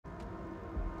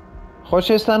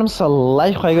خۆشەویستانم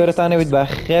سەڵای خۆی گەورەتانەوێت بە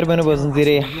خێربن بۆ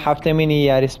زنجیرەی هەفتەمینی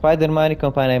یاری سپایدەرمانی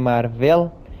کۆمپانیای مارڤێڵ.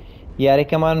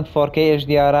 یاریەکەمان 4K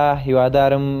HDR-ە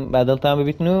هیوادارم بەدڵتان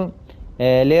ببیتن و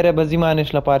لێرە بە زیمانش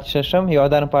لە پارتی شەشەم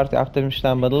هیوادارم پارتی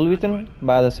ئافتەمیشتان بەدڵ بیتن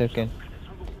بادەسێرکەین.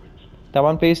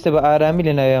 تاوان پێویستە بە ئارامی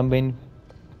لە ناویان بین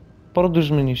پڕ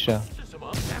دوژمنیشە.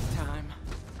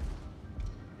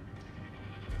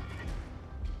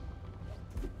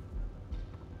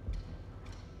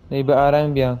 بە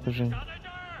ئارامی بیان کوژین.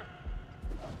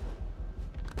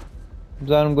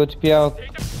 بزانم گوتی پیاوە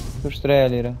کوشترایە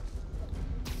لێرە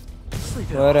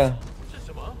وەرە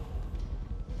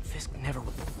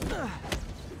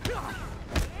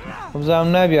بزانم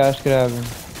نابی ئاشکرا بن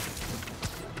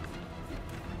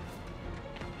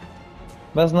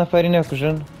بەس نەفەری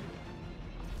نەکوژن.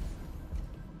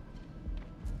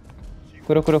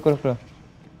 کورە کورە کورە کورە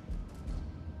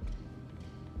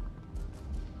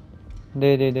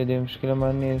دێ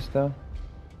مشکلەمان نییە ئێستا.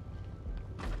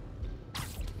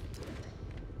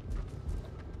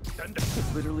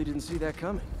 Literally didn't see that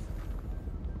coming.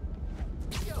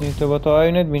 تۆ بە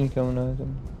تەواوی نەتبینی کە من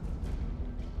ناتم.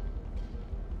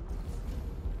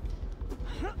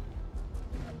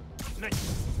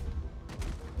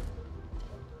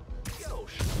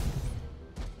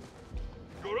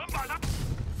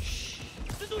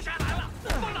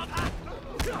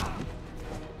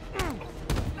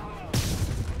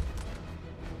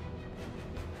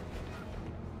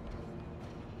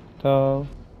 تا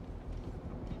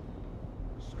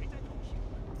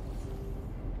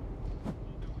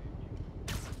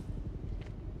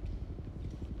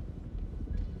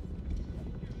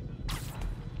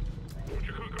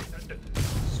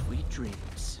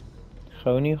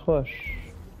خەونی خۆش.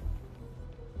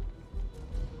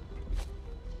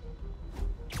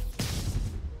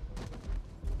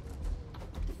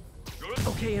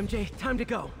 Okay, MJ, time to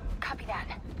go. Copy that.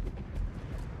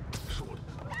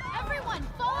 Everyone,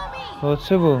 follow me. چ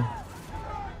بوو؟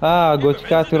 گوتی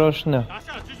کاتی ڕۆشنە.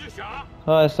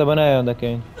 ئێستا بە ناویان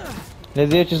دەکەین.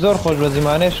 لێزیەکی زۆر خۆش بە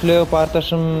زیمانەیەش لێ و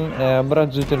پارتەشم بڕەت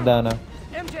زووتر دانا.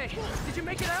 MJ, did you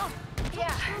make it out?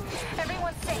 Yeah,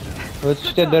 everyone's safe. گوتی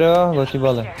شتێک دەرەوە؟ گوتی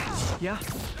بەڵێ. Yeah.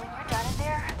 When you're done in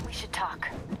there, we should talk.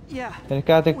 Yeah. یعنی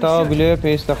کاتێک تاوا بلێ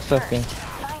پێویستە قسە بکەین.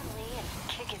 Find Lee and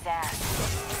kick his ass.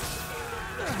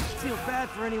 I feel bad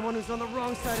for anyone who's on the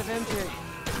wrong side of MJ.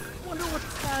 Wonder what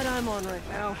side I'm on right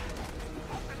now.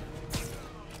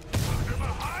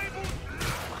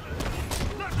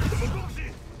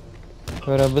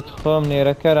 وەرە بتخۆم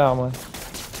نێرەکە ڕامۆ.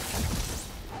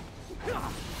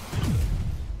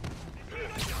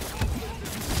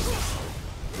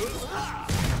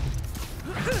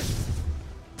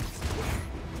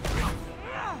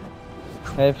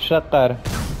 هەی فشەقەر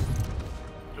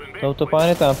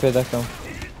دەوتۆپانێتان پێ دەکەم.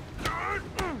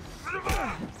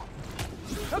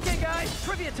 Okay, guys,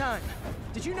 trivia time.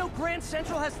 Did you know Grand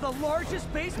Central has the largest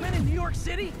basement in New York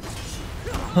City?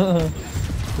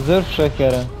 زۆر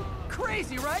فشەکەرە.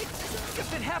 Crazy, right? Could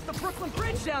fit half the Brooklyn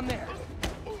Bridge down there.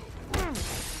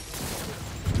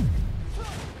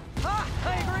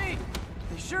 I agree.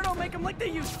 They sure don't make them like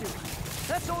they used to.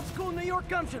 That's old school New York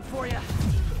gumption for you.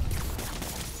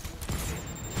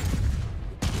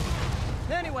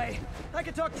 Anyway, I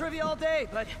could talk trivia all day,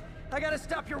 but I gotta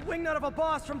stop your wingnut of a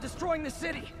boss from destroying the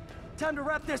city. Time to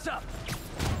wrap this up.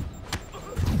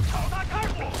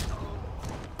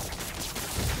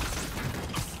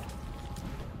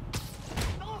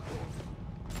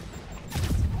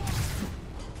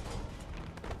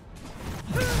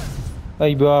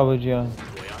 ئەی بابە گیان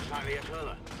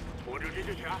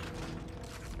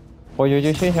خۆی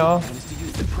جێشەی ها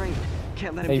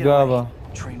ئەی بابە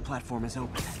Train platform is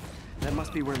open. That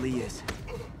must be where Lee is.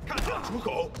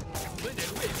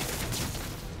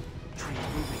 Train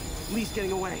moving. Lee's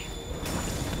getting away.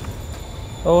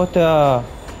 ئەوەتە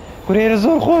کورێرە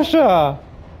زۆر خۆشە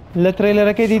لە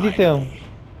ترەیلەرەکەی دیدیتم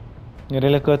گەرە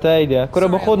لە کۆتاییدا کورە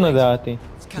بە خۆت نەداهاتی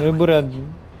بورە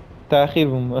تاخیر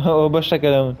بووم ئەوە بەشەکە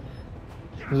لە من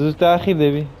زوو تاخیر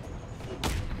دەبی.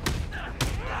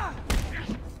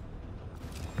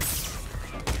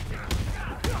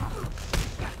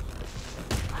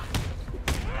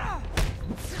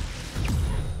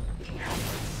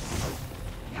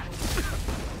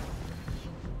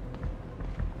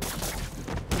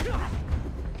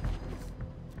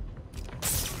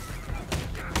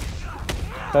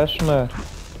 خەشمەر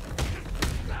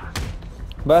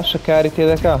باشە کاری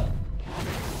تێدەکا.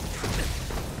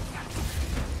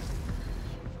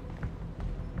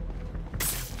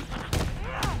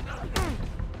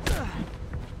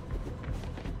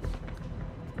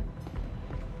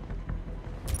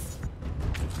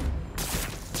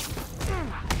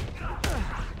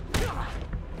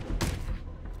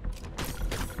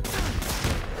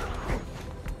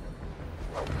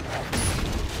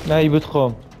 نایی بود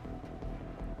خۆم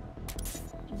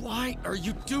Why are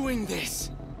you doing this?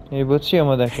 ای بۆ چی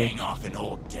ئەمە دەکەیت Paying off an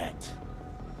old debt.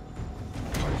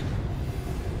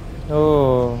 ئۆ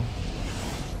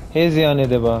هێزیانێ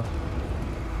دەبا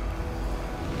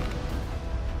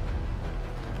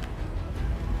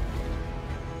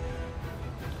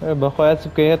بەخۆیان چ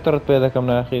بکەی هێت تڕت پێ دەکەم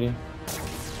ناخیری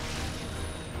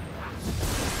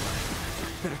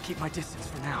Better keep my distance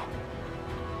for now.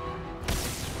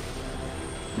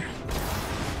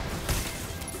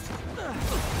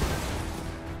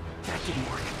 That didn't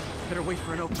work. Better wait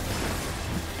for an opening.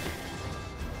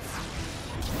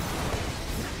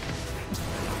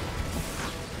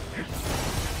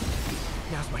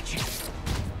 Now's my chance.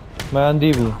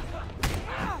 ماندی بوو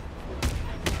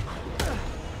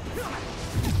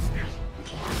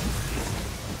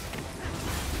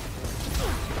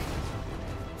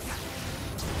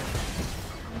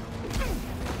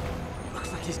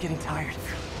Looks like he's getting tired.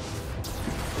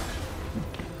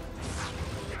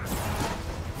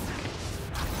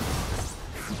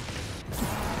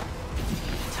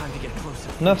 Time to get closer.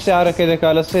 نفسی حرەکەی دەکا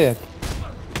لە سێک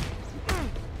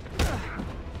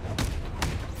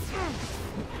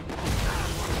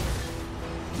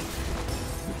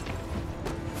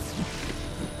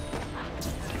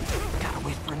Gotta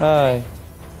wait for an های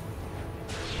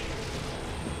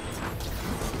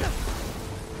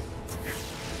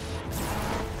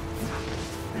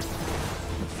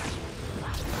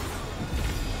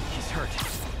He's hurt.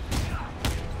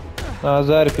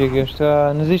 ئازاری پێگەشتە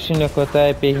نزیشین لە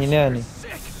کۆتایی پێهینانی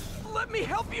Sick. Let me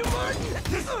help you,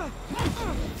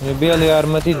 Martin. بێڵ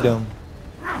یارمەتی دەم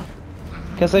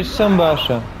کەسەی چەند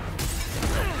باشە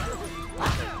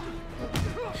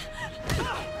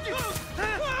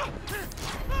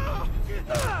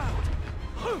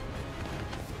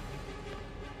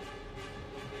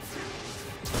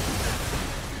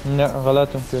نه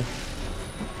غەڵاتم کرد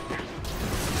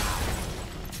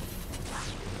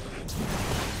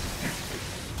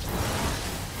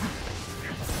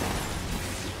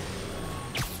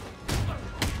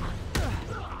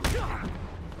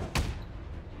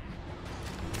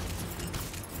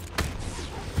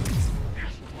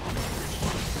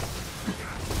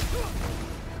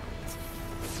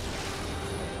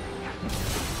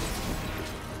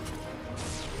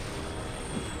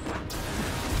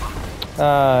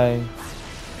ئای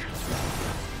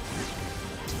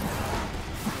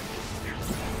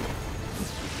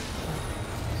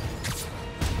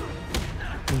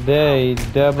دەی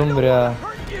دا بمرا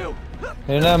Hurt you.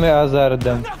 هێنامێ ئازارت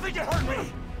دەم Nothing to hurt me.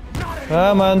 Not ها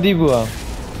ماندی بووە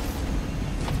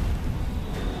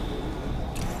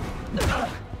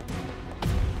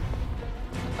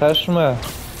قەشمە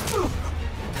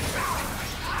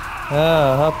ها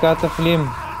هەبکاتە فلیم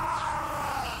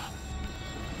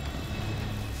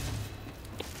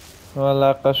وەڵا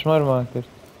قەشمەرمان کرد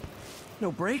No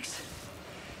breaks.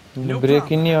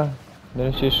 برێکی نییە لە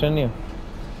شێشە نییە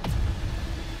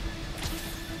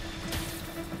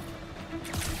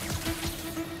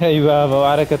هەی بابە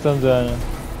وارەکە چەند جوانە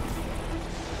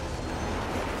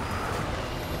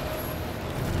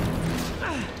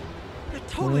It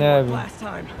totally Navi. worked last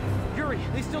time. Yuri,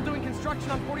 they still doing construction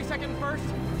on 42nd and 1st?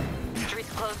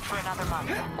 Street's closed for another month.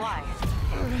 Why?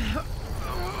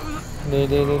 لێ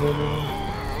لێ لێ لێ لێ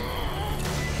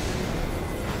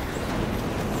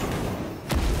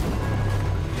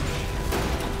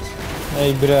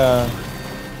ئەی برا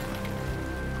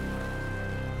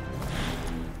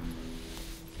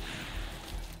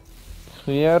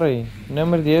خیاڕی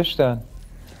نەمردی هێشتان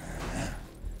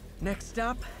Next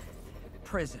stop,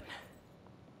 prison.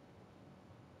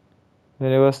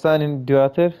 لێوەستانی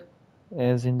دواتر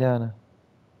زیندانە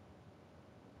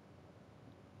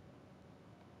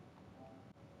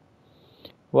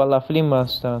وەڵا فلیم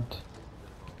ماستاند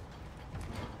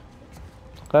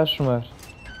قەشمەر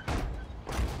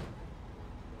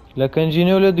لە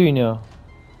کەنجینە و لە دوینەوە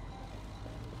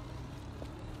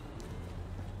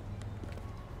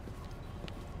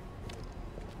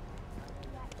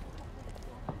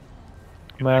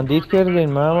ماندیت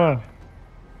کردین ماما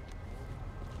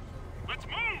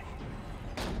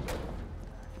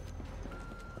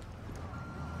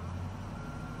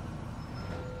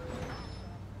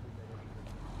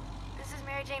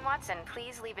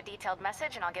Please leave a detailed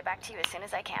message and I'll get back to you as soon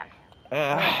as I can.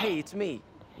 Hey, it's me.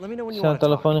 Let me know when you سان want to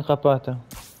talk. تەلەفۆنی قەپاتە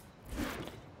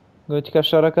گوتی کە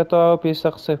شەڕەکەتەوە پێویستە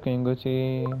قسە بکەین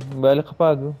گوتی بالی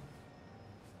قەپات بوو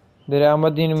دەرێ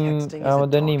ئامادەینم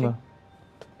ئامادە نیمە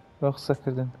بۆ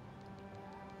قسەکردن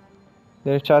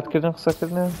دەرێ چاتکردن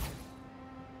قسەکردن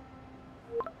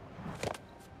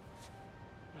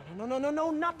No,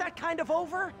 not that kind of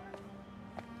over.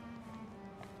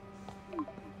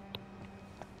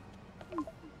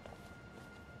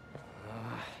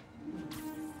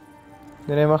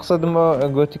 يعني مقصد ما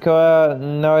قلت كوا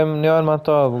نوع ما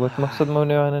طاب قلت مقصد ما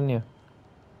نوع نيا.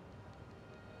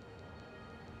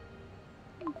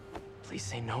 Please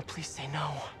say no, please say no.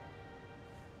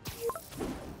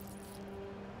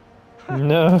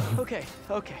 No. Okay,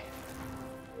 okay.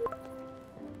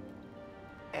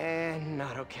 And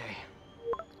not okay.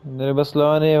 داري بس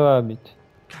لو أنا وابيت.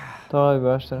 طيب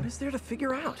عشرة. What is there to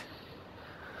figure out?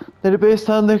 داري بيست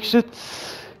عندك شت.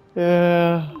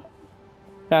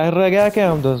 الرجاء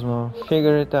كم دوزما.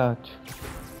 Figure it out.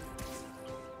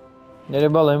 داري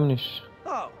بالله منش.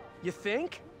 Oh, you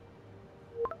think?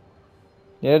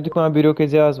 يردك مع بيروك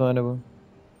جهاز ما نبغى.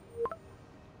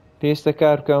 بيست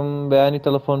كار كم بياني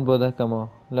تلفون بوده كمان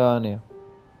لا أنا.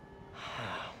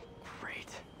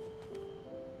 Great.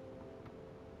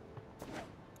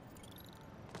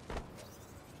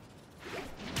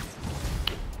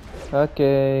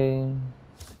 اوكي.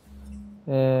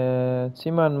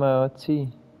 تيمان ما تي.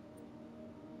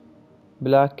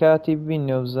 بلا كاتب بين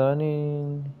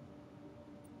نوزانين.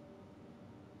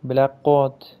 بلا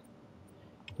قوت.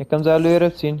 يكم زالو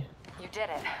يرفتين. You did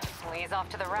it. Ways off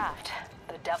to the raft.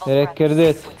 The devil's Direkt breath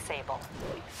kırdık. is with Sable.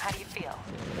 How do you feel?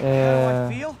 How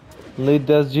do I feel? ليد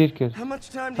داز جيركر. How much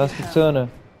time do you have? هستسونا.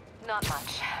 Not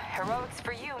much. Heroics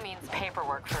for you means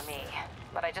paperwork for me.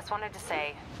 But I just wanted to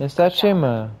say... نستعد شيء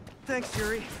ما. Thanks,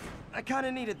 Yuri. I kind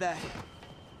of needed that.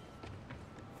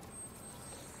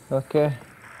 اوكي.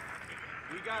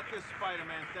 We got this,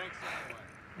 Spider-Man. Thanks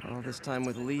anyway. All this time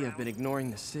with Lee, I've been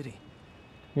ignoring the city.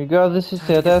 We got this is Time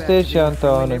to get back to ستيشن being a friendly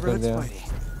تاعنا neighborhood كده.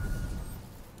 Spidey.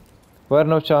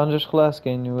 ورنو تشالنجش خلاص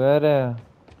كيني وره.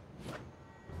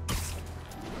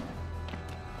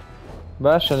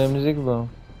 باشا الموزيك با.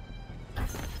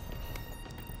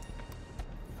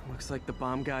 Looks like the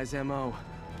bomb guy's MO.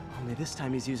 Only this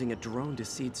time he's using a drone to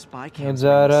seed spy cams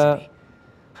around the Zara. city.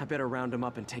 I better round him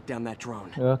up and take down that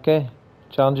drone. اوكي.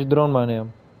 تشالنج درون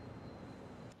مانيهم.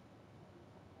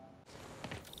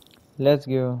 Let's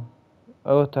go.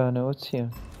 او تانا وتسيا.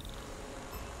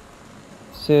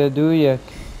 سيدويك.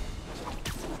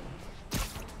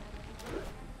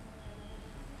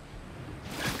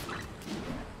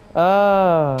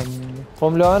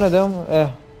 قوم لو انا دم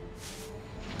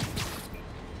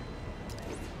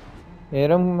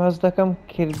يرم هزدكم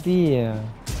كردية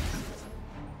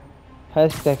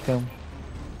هزدكم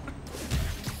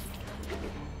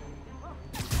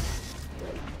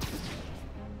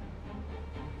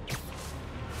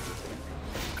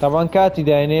طبعا كاتي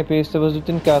دايني بيست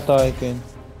بزوتن كاتايكين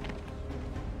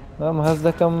هم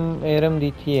هزدكم يرم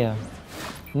ديتيا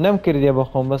نم كردية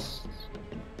بخوم بس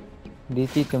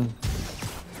ديتيكم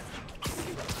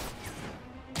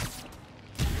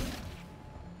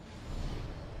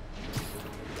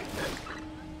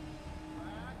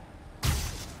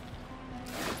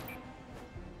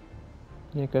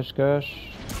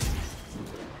يكشكش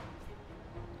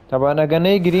طبعا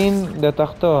اگنه گرین ده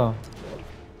تختوها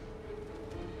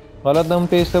غلط دم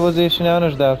پیسته بازیشن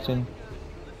آنش دارتین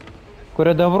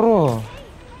كره دبرو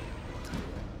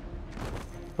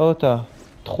اوتا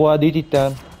تخوا ديتي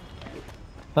تان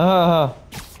ها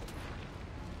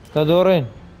تدورين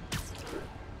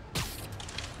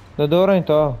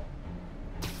تا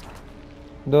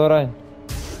دورين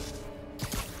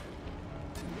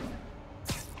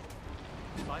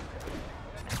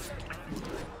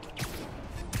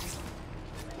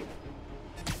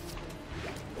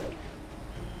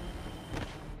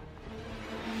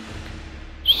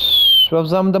شباب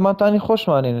زام دماتاني خوش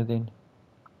ماني ندين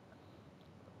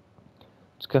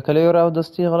كلي راو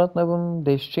دستي غلط نبم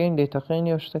ديشين دي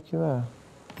تقيني واشتكي بها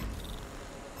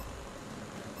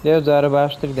ليه زار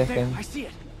باشتر دكن I see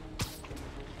it.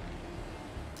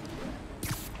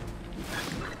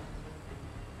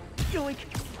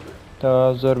 Yoink.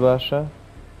 تا زور باشا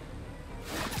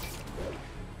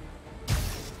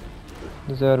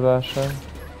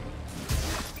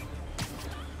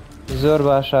زور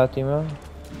باشا تيما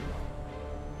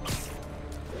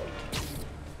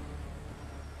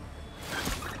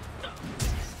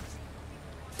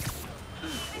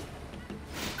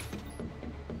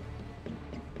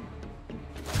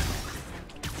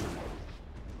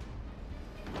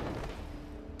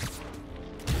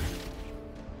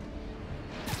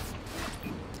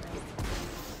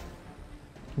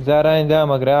زارين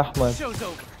دامك يا احمد Show's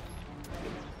over.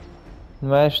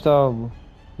 ما اشتابو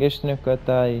قشتني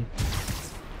كتاي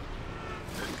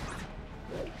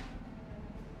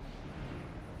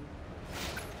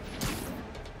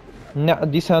نا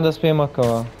دي ساندس بي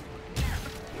مكوا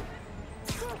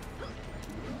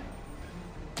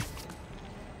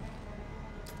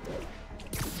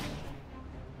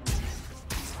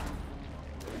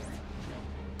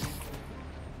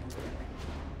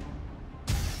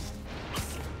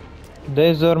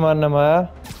دەی زۆرمان نەمایە.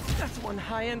 That's one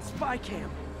high-end spy cam.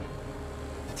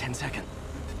 10 seconds.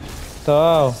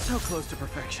 تەواو. So close to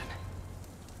perfection.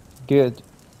 Good.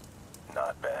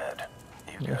 Not bad.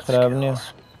 You got خراب نییە.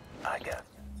 skills. I got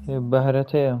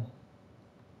بەهرەت هەیە.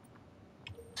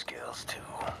 skills too.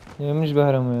 منیش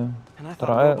بەهرەم هەیە. And I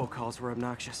thought robocalls were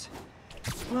obnoxious.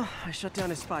 Well, I shut down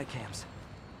his spy cams.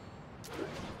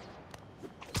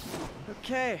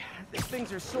 Okay, I think things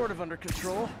are sort of under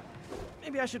control.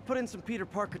 Maybe I should put in some Peter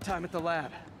Parker time at the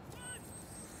lab.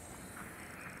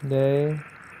 دەی.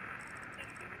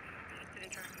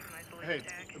 Hey,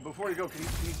 before you go, can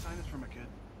you sign this for my kid?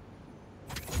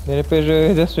 دەرێ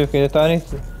پێشەوەی دەست پێ بکەی دەتوانیت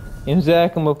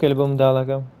ئیمزایەکم بۆ بکەی لە بۆ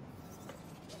منداڵەکەم.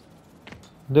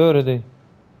 دۆرە دەی.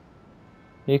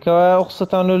 یەکەوە ئەو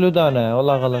قسەتان لە لودانایە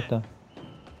وەڵا غەڵەتە.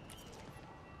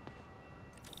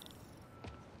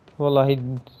 وەڵاهی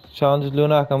چالنجت لۆ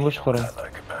ناکەم بشخوڕم. I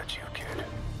like about you, kid.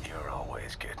 You're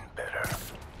always getting better.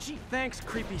 Gee, thanks,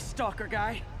 creepy stalker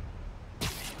guy.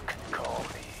 You can call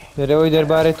me. دەرەوەی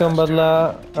دەربارەی تۆم بەدڵە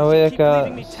ئەوەیە کە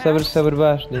سەبر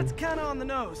باش دی. That's kinda on the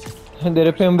nose.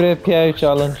 دەرە پێم برێ پیاوی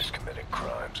چالنج. Committing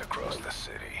crimes across the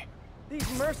city. These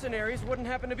mercenaries wouldn't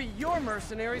happen to be your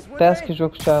mercenaries, would دەستکەش they?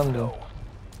 وەکو چام دی.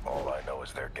 All I know is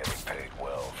they're getting paid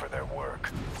well for their work.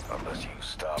 Unless you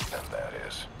stop them, that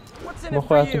is. What's in it for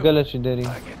مخواتو you? گەلەکی دەری.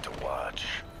 I get to watch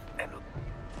and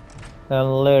and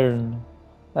learn.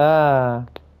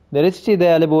 دەرێ چی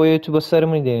دەیە لە بۆ یوتیوب بە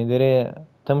سەرمنی دێنی دەرێ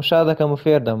تەماشا دەکەم و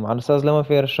فێر دەم على ساز لەمە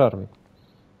فێرە شەڕ بی.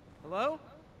 Hello?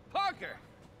 Parker!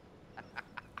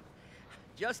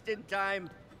 Just in time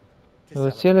to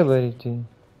ئەوە چیە لە بەریتی؟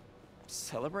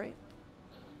 Celebrate?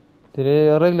 دەرێ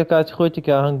ڕێک لە کاتی خۆیتی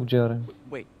کە ئاهەنگ بجێڕێن.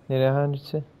 Wait, دەرێ ئاهەنگ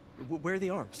چێ؟ where are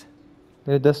the arms?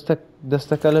 دەرێ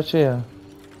دەستەکە لە چێیە؟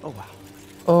 Oh wow,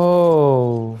 ئۆ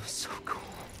so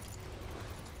cool.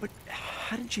 But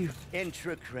how did you...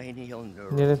 intracranial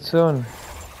دەرێ چۆن؟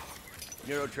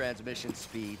 neurotransmission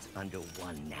speeds under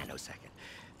 1 nanosecond.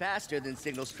 Faster than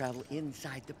signals travel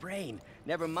inside the brain.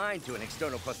 Never mind to an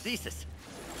external prosthesis.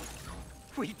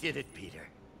 We did it, Peter.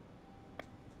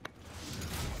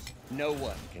 No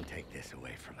one can take this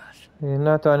away from us.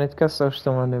 ناتوانێت کەس ئەو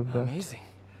شتەمان لێ بکات. Amazing.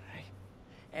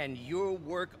 And your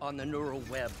work on the neural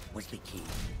web was the key.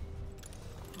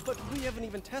 But we haven't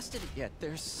even tested it yet.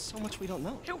 There's so much we don't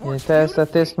know. It works تا ئێستا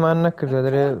beautifully. تێستمان نەکردووە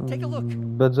دەرێ Take a look.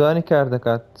 بە جوانی کار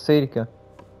دەکات سەیریکە.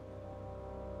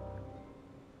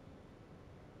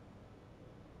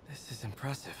 This is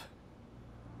impressive.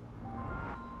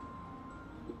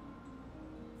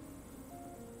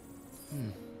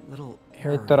 Little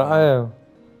error. تەڕعایە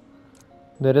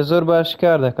دەرێ زۆر باش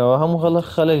کار دەکەوە هەموو غەڵە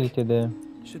خەلەلی تێدایە.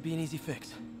 Should be an easy fix.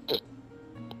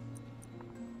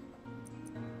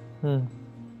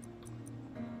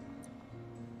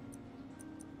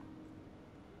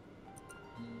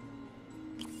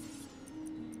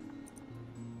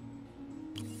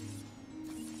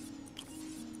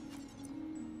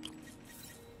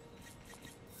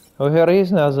 ئەو هێڕە هیچ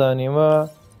نازانی ئەمە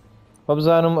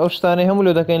بزانم ئەو شتانەی هەموو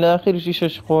لێ دەکەین لە ئاخریشی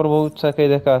شەش خۆڕ بە و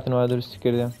چاکەی دەکاتنەوە دروستی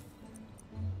کردیان.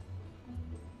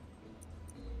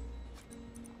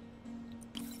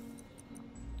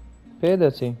 پێ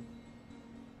دەچی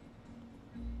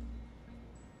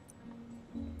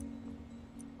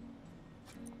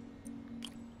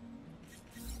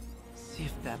See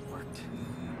if that worked.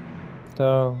 تا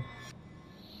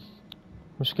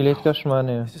مشکلێت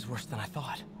کەشمانەیە. This is worse than I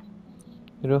thought.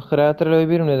 درۆ خراتر لەوەی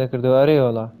بیرم لێ دەکردەوە ئەرێ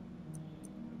وەڵا.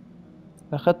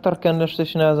 ئەخەت تەڕکەن لە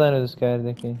شتێکی نازانێت دەستکار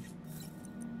دەکەین.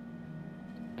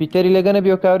 پیتەری لەگەنە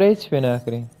بیۆکاورە هیچ پێ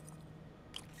ناکرین.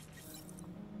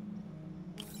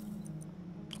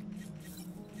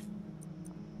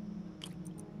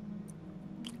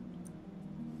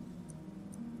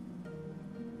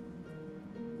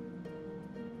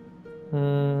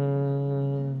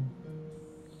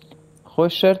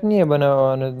 خۆی شەرت نییە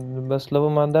بەناوانە بەس لە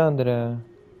بۆمانداندرا.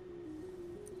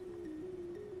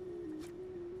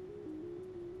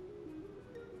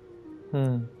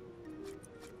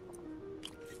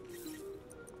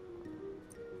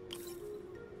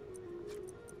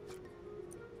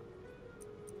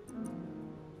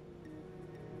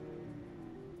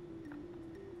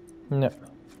 نه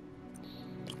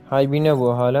هایبی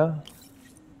نەبووە حالا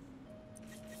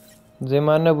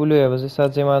جێمان نەبوو لێە بەزی سات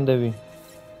جێمان دەبی.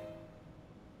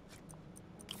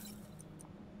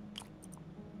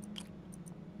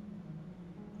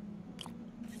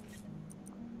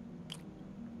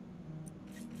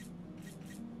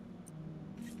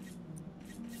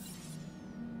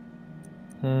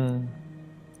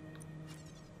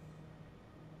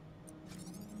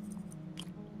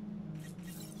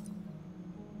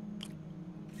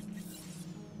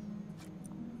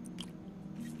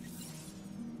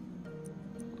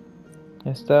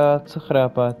 ئێستا چ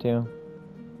خراپاتیە؟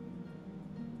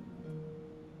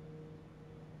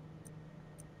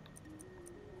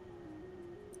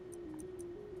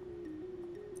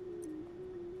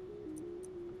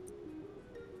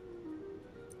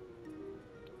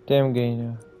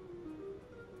 تێمگەینە.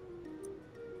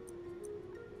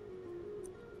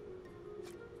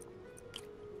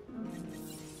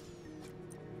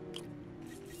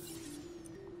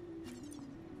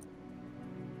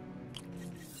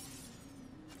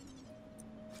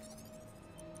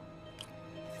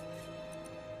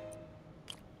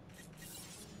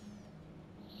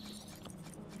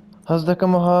 هەز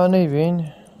دەکەم ئەوها نەیبین.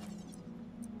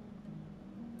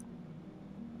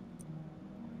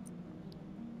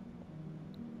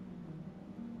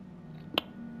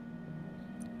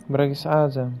 بڕێگی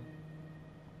سەعادەم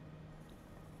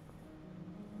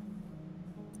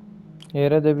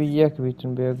ئێرە دەبی یەک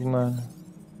بیتن بێگومانە.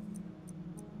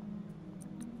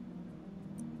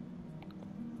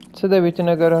 چ دەبیتن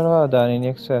ئەگەر هەروە دانین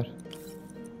یەکسەر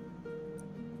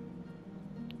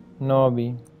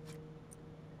نۆبی.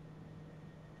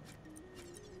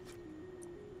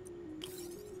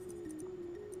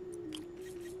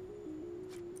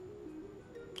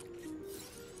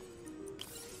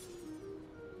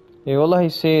 اي والله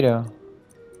سيرة.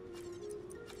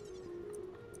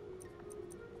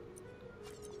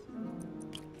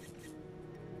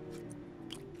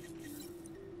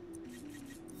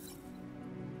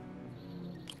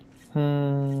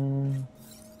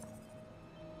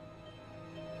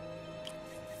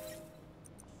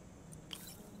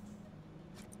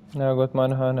 ناقوت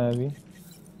معناها نابي.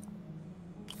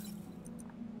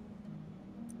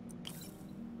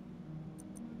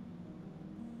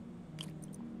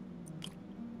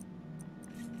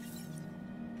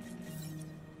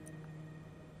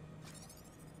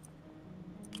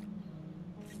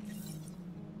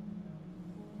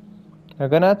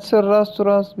 ئەگەر ناتسەر ڕاست و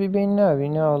ڕاست بیبین نابی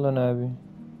ناوەڵە نابی.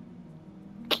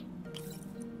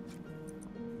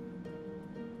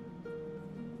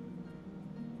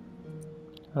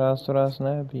 ڕاست و ڕاست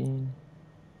نابین.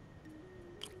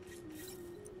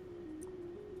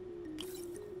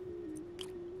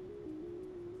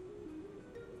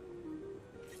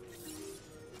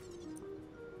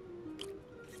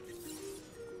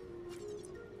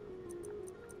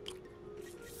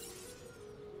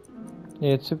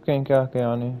 چ بکەین کاکە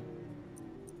یانی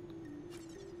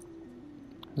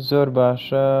زۆر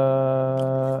باشە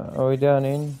ئەوەی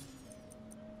دانین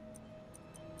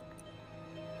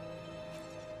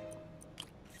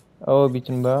ئەوە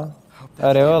بیتن بە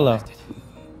ئەرێ وەڵا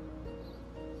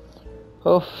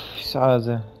ئۆف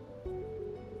سعازە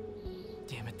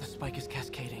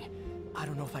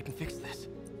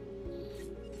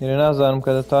لێرە نازانم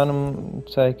کە دەتوانم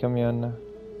چایکەم یان نا.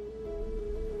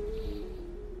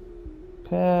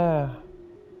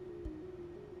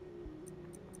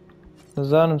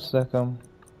 نزانم چ دەکەم.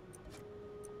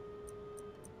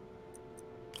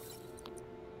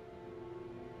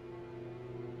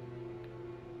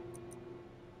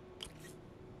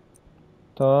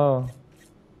 تا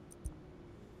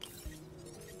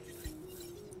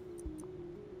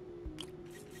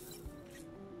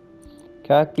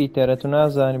کاک پیتەرە تو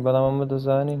نازانی بەڵام ئەمە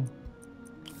دەزانین.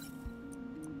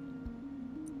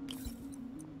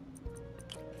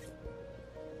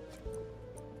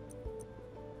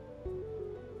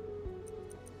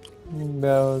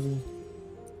 باوەبی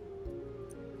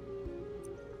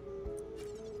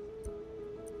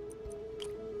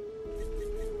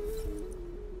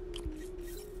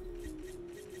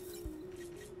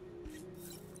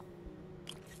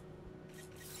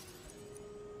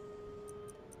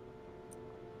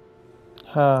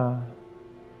ها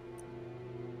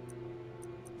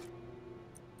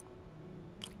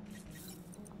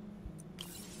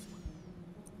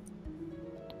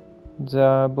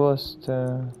جا بۆستە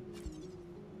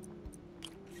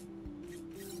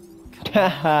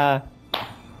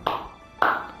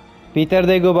پیتەر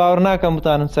دەیگۆ باوەڕ ناکەم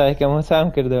بتانم چایکەم هەسام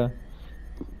کردەوە.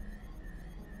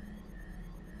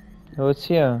 ئەوە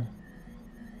چییە؟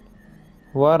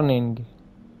 وارنینگ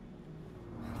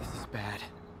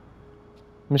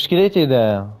مشکلەی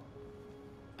تێدایە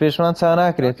پێشمان چا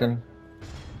ناکرێتن.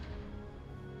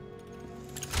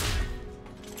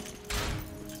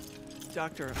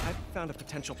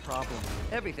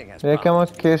 یەکەمە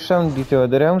کێشەم دیتەوە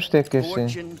دەرێم شتێک کێشێ.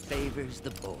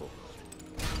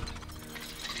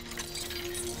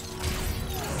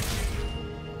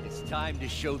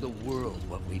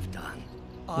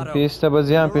 پێویستە بە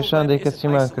زیان پێشان دەی کە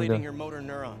چیمان کردو.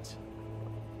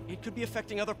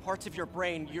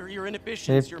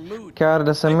 کار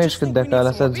لەسەر مێشکت دەکات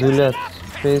لەسەر جوولەت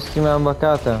پێویستیمان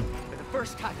بەکاتە.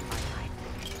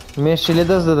 مێشی لێ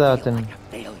دەست دەداتن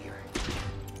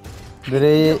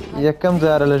درێ یەکەم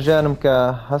جارە لە ژیانم کە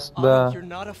هەست بە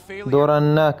دۆڕان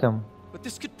ناکەم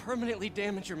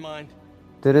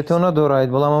دەرێت تۆ نەدۆڕایت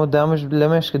بەڵام ئەوە دامژ لە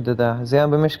مێشکت دەدا زیان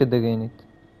بە مێشکت دەگەینیت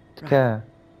تکە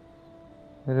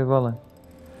دەرێ بەڵێ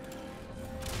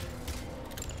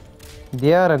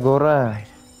دیارە گۆڕایە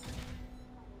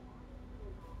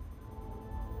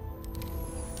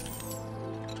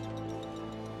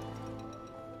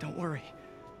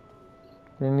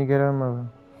نیگەران مەبە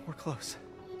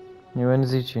نیوە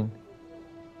نزیکین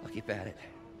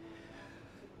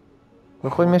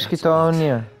بەخۆی مشکی تەواو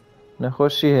نییە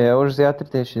نەخۆشی هەیە ئەوش زیاتر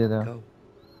تێشی دەدا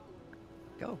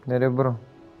دەرێ بڕۆ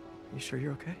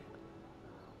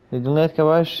دڵێت کە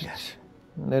باش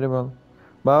دەرێ بەڵ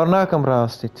باوەڕ ناکەم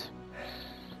ڕاستیت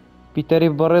پیتەری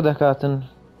بەڕێ دەکاتن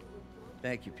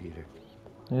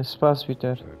سپاس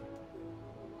پیتەر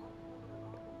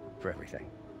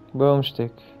بۆ ئەم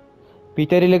شتێک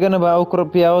پیتەری لەگەنە بە ئەو کوڕ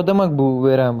پیاوە دەمەک بوو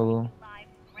وێران ببوو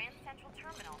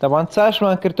تەبان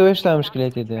چاشمان کردەوە هێشتا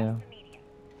مشکلێتی دەیە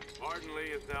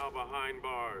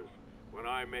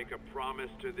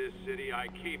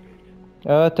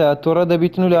ئەوە تا تووڕە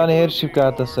دەبیتن و لانە هێرشی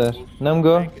بکاتە سەر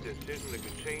نەمگۆ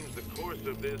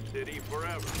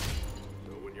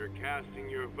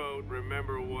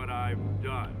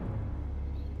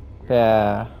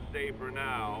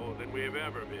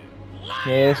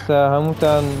ئێستا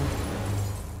هەمووتان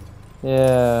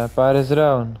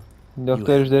پارێزراون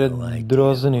دۆکتۆرش دەرێت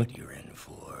درۆزنیت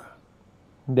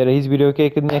دەرە هیچ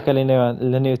بیرۆکەیەکت نییە کە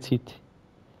لە نێو چیت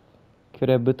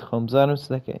کرە بتخۆم بزانم چ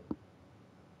دەکەی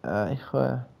ئای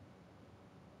خۆیە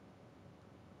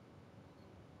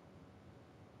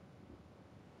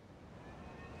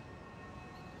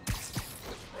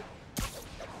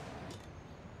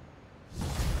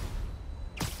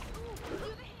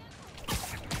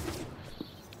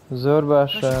زۆر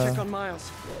باشە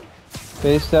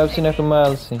پێویستە بچینەکە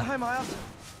مایلسی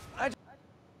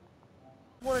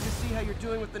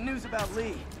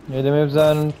دەمێ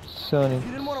بزانم چۆنی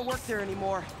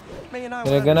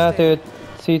ڕێگە ناتەوێت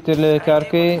چیتر لێ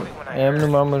کارکەی ئێم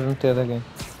نمامەژم تێدەگەین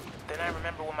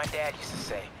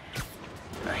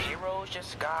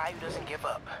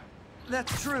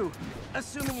That's true,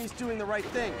 assuming he's doing the right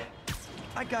thing.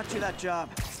 I got you that job.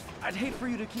 I'd hate for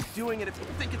you to keep doing it if you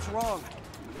think it's wrong.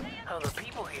 Oh, the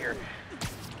people here.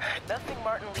 Nothing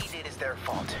Martin Lee did is their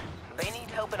fault. They need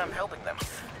help and I'm helping them.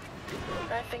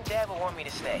 I think Dad will want me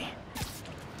to stay.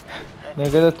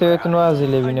 نەگە دەتەوێتن وازی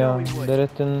لێ بینەوە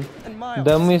دەرێتن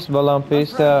دەمویست بەڵام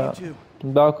پێویستە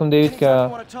باوکم دەویست کە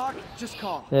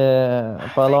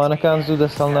پاڵەوانەکان زوو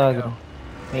دەسەڵ ناگرن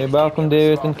باوکم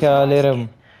دەوێتن کە لێرە بم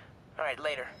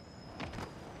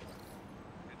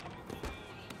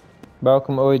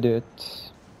باوکم ئەوەی دەوێت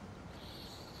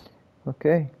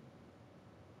ئۆکەی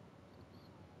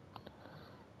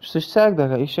شتش چاک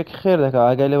دەکە ئیشێکی خێر دەکە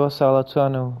ئاگای لێوە ساڵە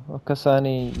توانە و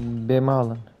کەسانی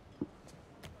بێماڵن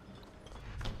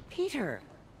Peter,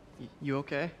 you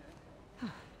okay?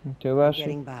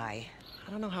 Getting by. I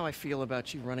don't know how I feel about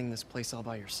you running this place all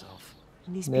by yourself.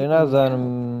 If I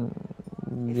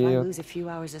lose a few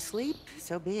hours of sleep,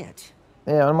 so be it.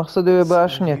 المقصد هو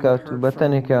باش نيكات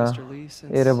بتنيكا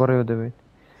إيرا بريو دبيت.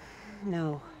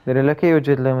 No. دري لك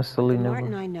يوجد له مستلين.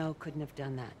 Martin I know couldn't have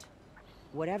done that.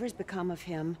 Whatever's become of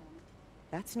him,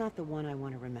 that's not the one I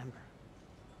want to remember.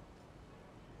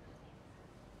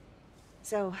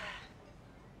 So,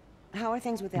 how are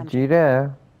things with them?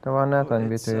 جيرة طبعا ناتن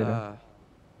بيتويرا.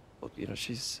 You know,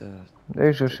 she's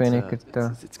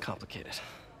it's complicated.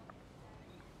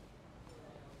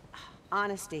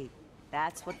 Honesty.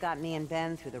 That's what got me and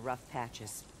Ben through the rough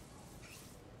patches.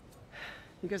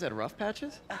 You guys had rough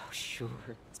patches? Oh,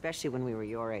 sure. Especially when we were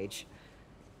your age.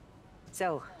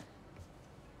 So,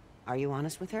 are you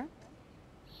honest with her?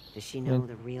 Does she know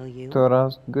the real you?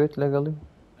 Toras good legally.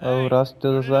 Oh, Rast to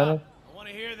the Zane. I want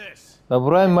to hear this.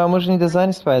 Abroad, Mamushni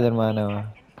design Spider-Man.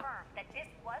 Confirmed that this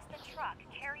was the truck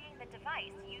carrying the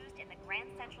device used in the Grand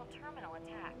Central Terminal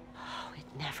attack. Oh, it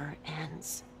never ends.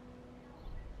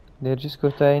 They're just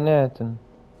كتايناتن.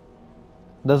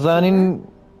 دزانين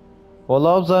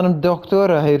والله بزانم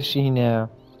دكتورة هيرشي هنا.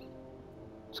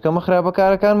 بس كم خرابة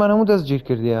كان ما نمو تسجيل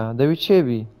كرديها. دبي شيء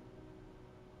بي.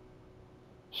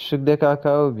 شك دكا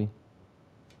كاوبي.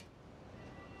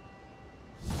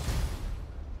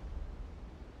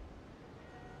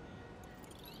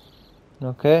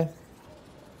 Okay.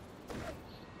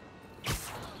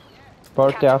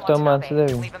 Party after months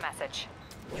today. Leave a message.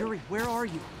 Yuri, where are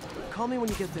you? Call me when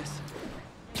you get this.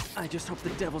 I just hope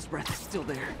the devil's breath is still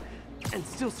there and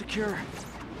still secure.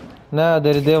 Nah,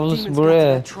 the devil's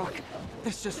breath.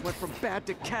 This just went from bad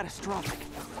to catastrophic.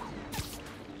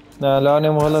 لا لا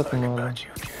أنا مغلط About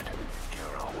you, kid.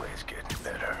 You're always getting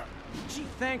better. Gee,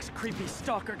 thanks, creepy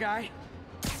stalker guy.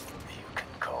 You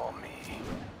can call me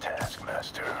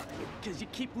Taskmaster. Because you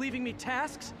keep leaving me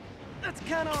tasks? That's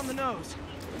kind of on the nose.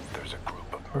 There's a group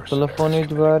of Telephone mercenaries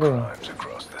committing دوباره. crimes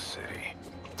across the city.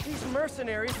 These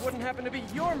mercenaries wouldn't happen to be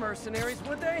your mercenaries,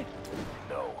 would they?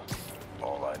 No.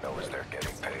 All I know is they're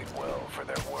getting paid well for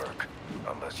their work.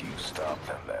 Unless you stop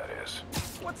them, that is.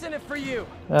 What's in it for you?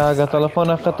 أجا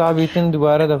تلفون قطع بيتين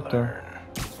دوباره دكتور.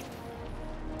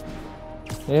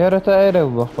 إيه رتا إيره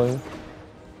بخوي.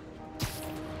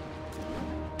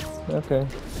 أوكي.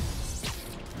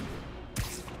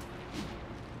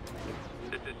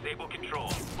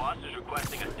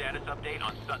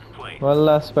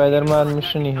 والله سبايدر مان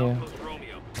مشني هي.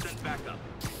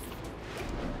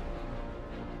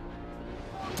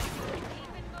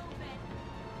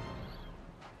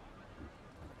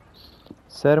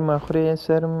 سرم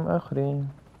آخرين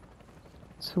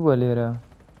سوى ليرة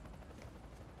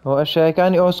هو أشياء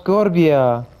كاني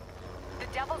أوسكوربيا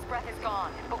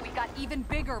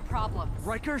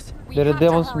در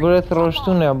ديفلز بريث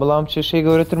روشتونا بلام شي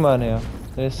قورت المانيا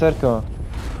سركو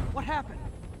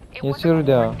يصير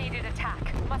دا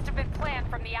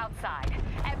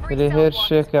اللي هير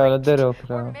شيك على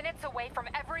دروكرا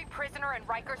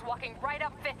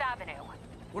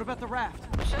What about the raft?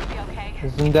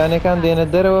 زنداني كان دينا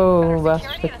الدرو وباس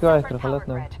اشتكي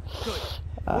خلطنا.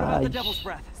 What about the devil's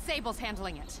breath? Sable's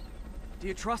handling it. Do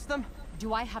you trust them?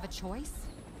 Do I have a choice?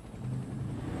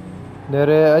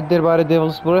 در أدير بار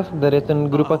ديفلز بريث دريتن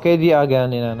جروبا كيدي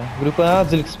آجاني أنا جروبا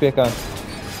هذا سبيكان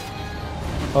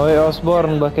هاي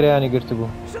أسبورن بكرياني قرتبو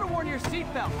Should have worn your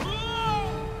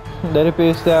seatbelt. دري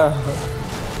بيستا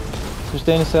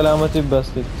تشتيني سلامتي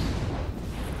ببستك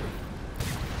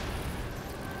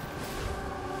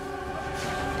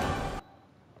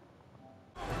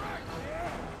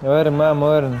ورن ما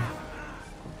ورن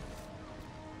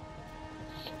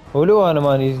ولو أنا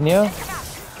ما نيزنيا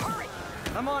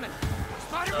I'm on it.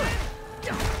 Spider-Man!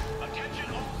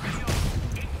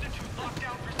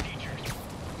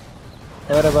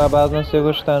 ورا بعض ناس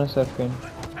يقولش تاني سرفين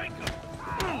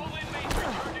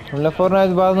ولا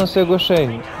فورتنايت بعض ناس يقول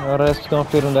شيء ورست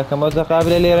كونفيرم ده كم وزا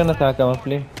قابل اللي رنا تاكا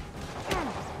مفلي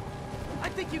I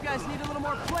think you guys need a little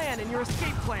more plan in your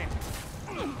escape plan.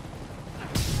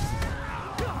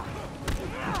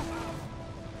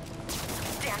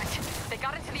 Damn it! They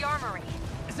got into the armory.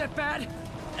 Is that bad?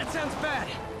 That sounds bad.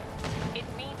 It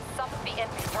means some of the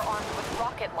inmates are armed with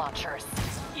rocket launchers.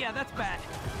 Yeah, that's bad.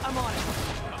 I'm on it.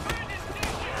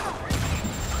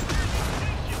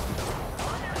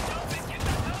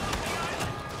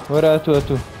 ورا أتو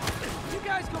You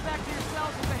guys go back to your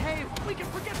cells and behave. We can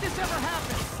forget this ever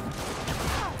happened.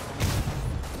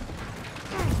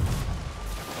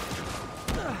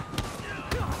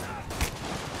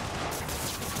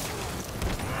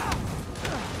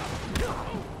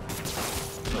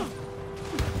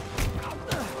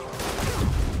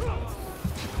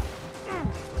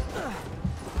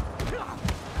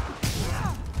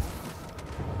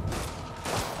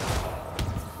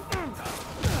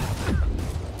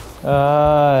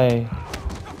 آي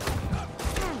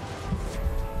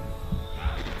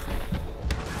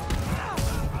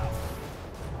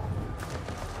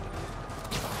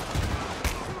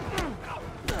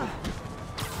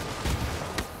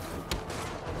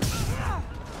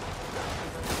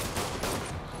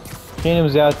خيني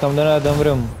مزياد كم دنا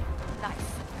دمرم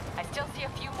Nice. I still see a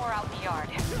few more out in the yard.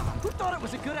 Who thought it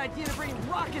was a good idea to bring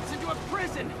rockets into a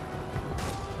prison?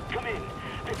 Come in.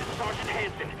 This is Sergeant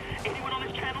Hansen. Anyone on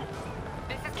this channel?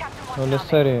 This is Captain ولا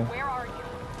Watanabe. سريع Where are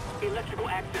you? Electrical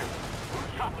access.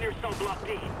 Top near cell block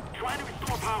D. Trying to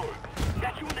restore power.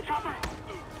 That you in the chopper?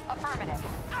 Affirmative.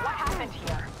 What happened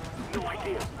here? No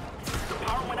idea. The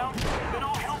power went out, then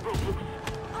all hell broke loose.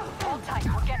 Hold tight.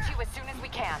 We'll get to you as soon as we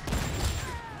can.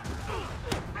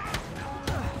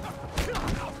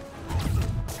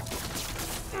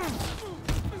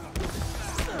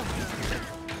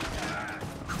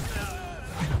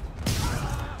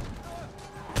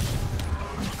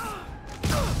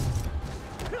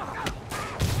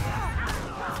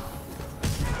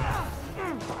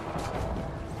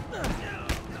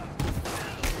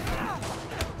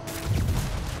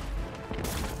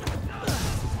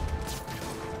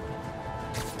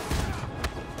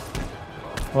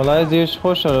 والله زيش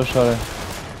خوش على شاره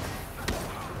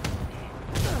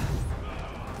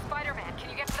Spider-Man, can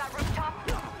you get to that rooftop?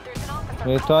 There's an officer.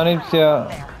 يتواني بسيا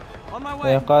On my way.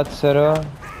 يقات سرو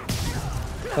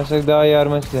كسك دا يار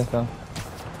مسلكا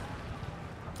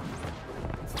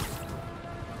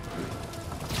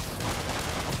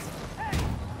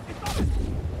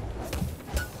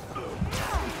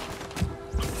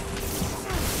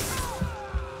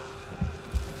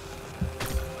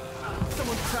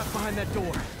that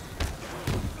door.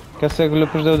 کەسێک لە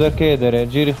پشت دە و دەرکەیە دەرێ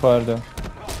گیری خواردە.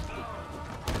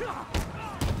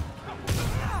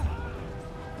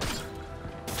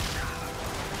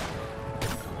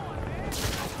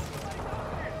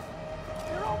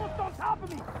 They're almost on top of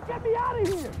me. Get me out of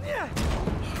here.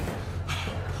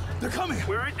 They're coming.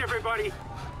 Where is everybody?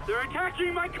 They're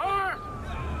attacking my car.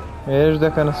 هێرش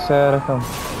دەکەنە سیارەکەم.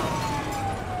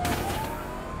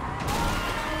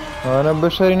 ئەوانە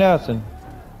بەشەری ناچن.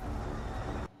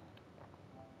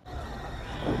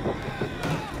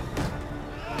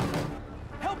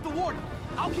 Help the warden.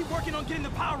 I'll keep working on getting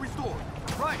the power restored.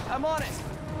 Right, I'm on it.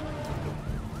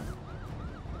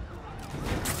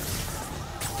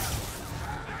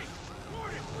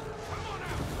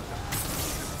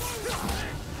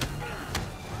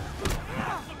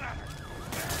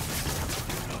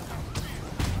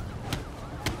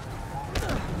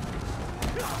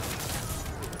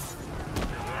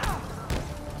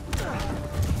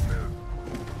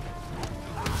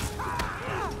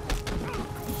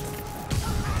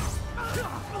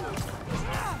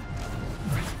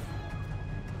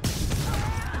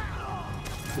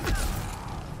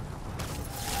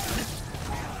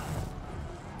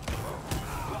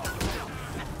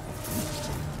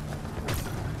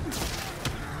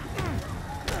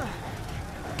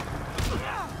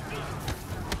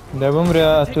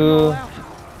 دەبمرە تو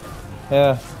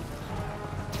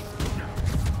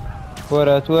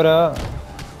وەرە وەرە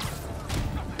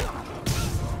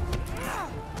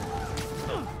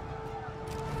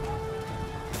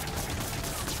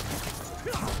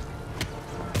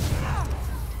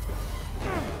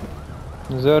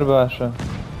زۆر باشە.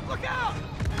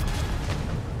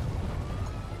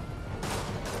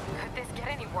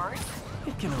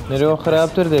 لەرەوە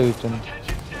خراپتر دەویتن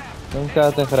ئەم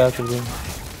کاتە خراپتر بین.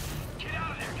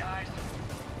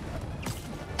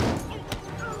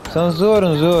 سان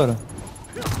زۆرن زۆر.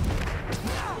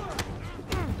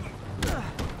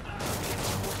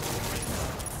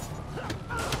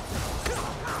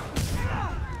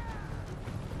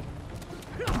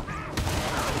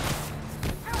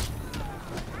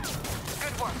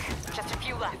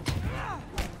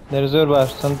 دەر زۆر باش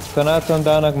تەنها چەند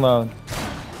دانەک ماون.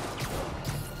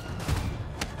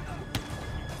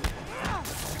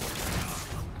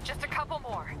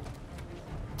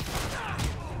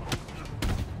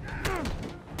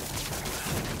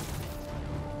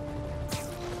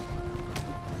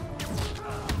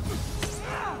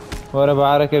 وەرە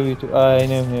بەعارەکە بیت و ئای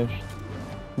نێمهێشت.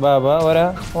 بابا وەرە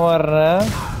وەڕە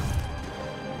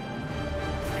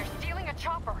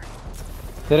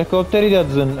هێلیکۆپتەری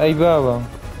دەدزن. ئەی بابا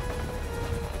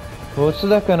بۆ چ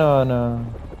دەکەنەوانە؟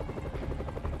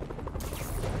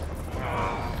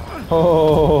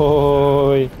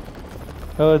 هۆی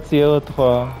ئەوە چی ئەوە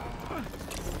تخوا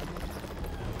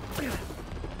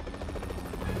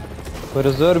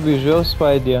وەرە زۆر بیژۆ و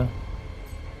سپایدیە.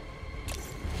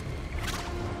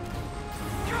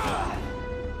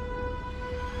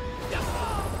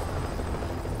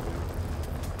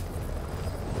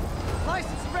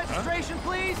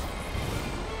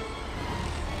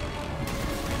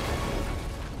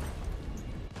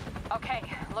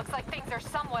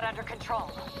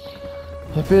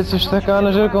 پێچ شتەکان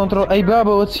لەژێر کۆنتڕۆڵ. ئەی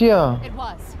بابەوە چییە؟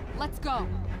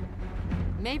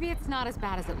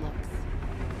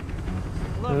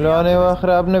 لەوانەیەوە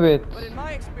خراپ نەبێت.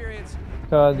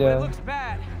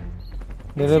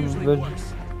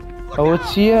 ئەوە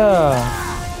چییە؟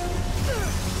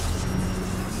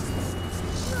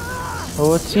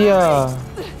 ئەوە چییە؟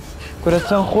 کورە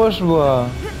چەند خۆش بووە.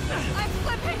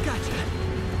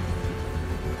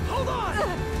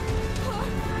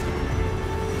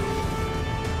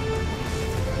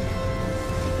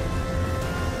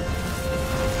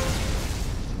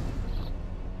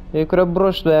 يكره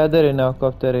بروش لا يدري انه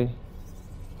كوبتري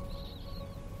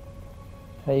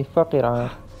هي فقير عاد.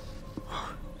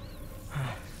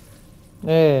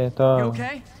 ايه تمام.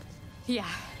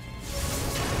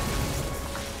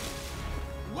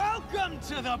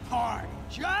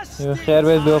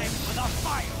 خيربين دوب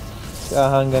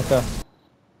هانجاكا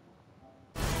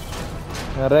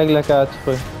رجلك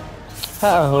ادخل.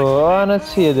 ها هو انا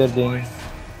تسي درديني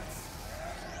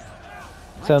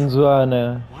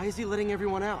سنزوانا. Why is he letting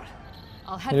everyone out?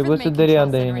 I'll head for the main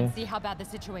control center and see how bad the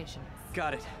situation is.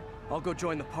 Got it. I'll go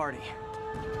join the party.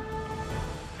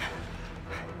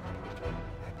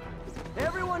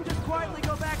 Everyone just quietly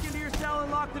go back into your cell and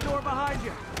lock the door behind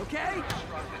you, okay?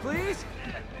 Please?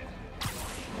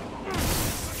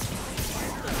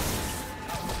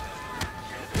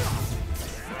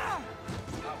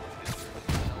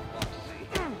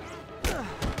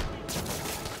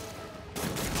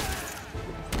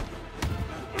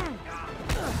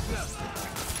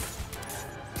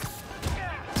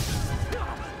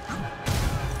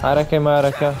 حركة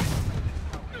معركة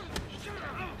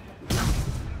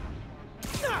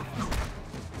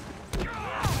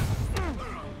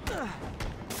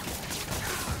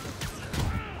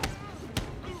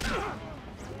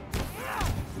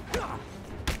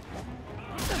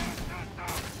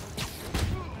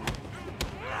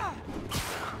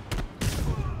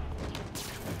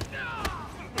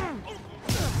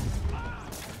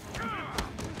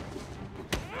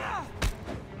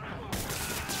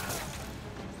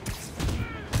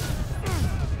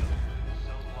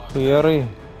ياري.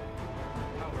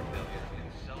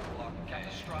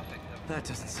 That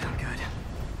doesn't sound good.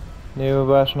 نيو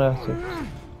باش ناسي.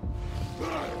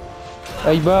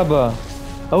 اي بابا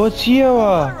او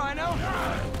تشيوا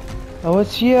او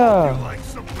تشيا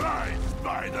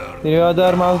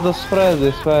هیوادارم از دست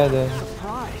سپرایز سپایدر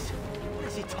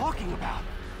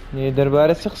نی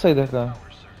درباره چی قسەی دەکا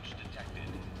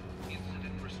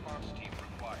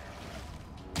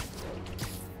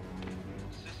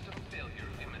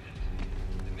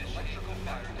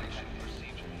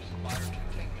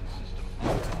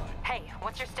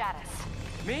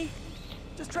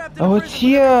ئەوە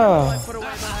چییە؟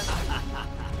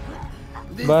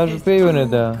 باش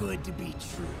پێیوەنەدا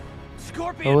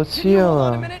ئەوە چییەوە؟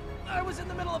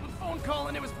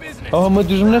 ئەو هەموو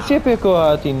دوژمنە چێ پێکەوە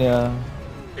هاتینە؟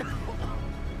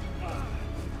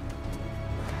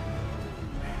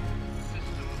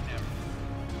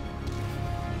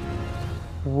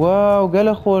 واو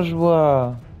گەلە خۆش بووە.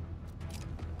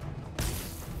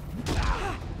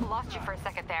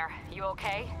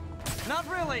 Not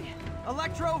really.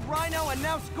 Electro, Rhino, and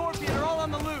now Scorpion are all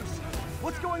on the loose.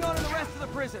 What's going on in the rest of the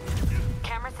prison?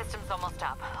 Camera system's almost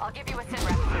up. I'll give you a sit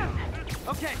rep soon.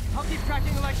 Okay, I'll keep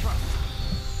tracking Electro.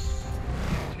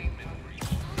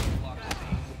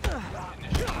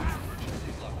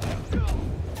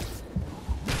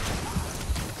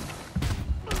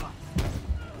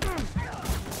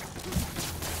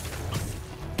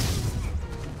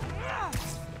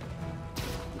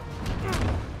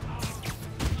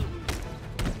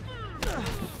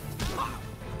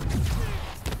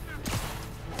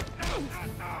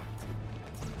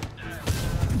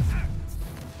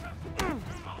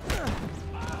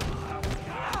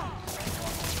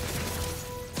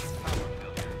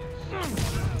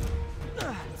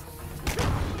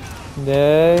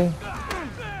 دەی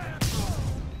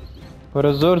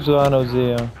وەرە زۆر جوانە و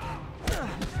زێیە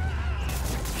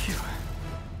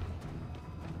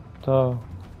تا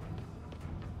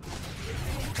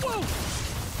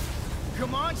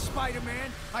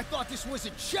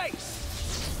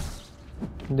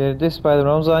دەردەی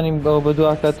سپایدەرمان زانیم بەوە بە دوو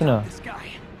ئاکاتنە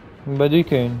بە دووی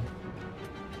کەین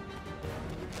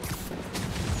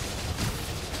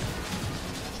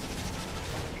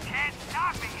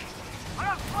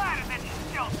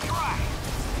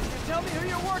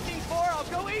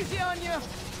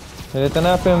هێتە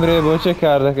ناپێم برێ بۆچێ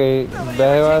کار دەکەی بە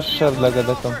هێواش شەرت لەگە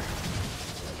دەکەم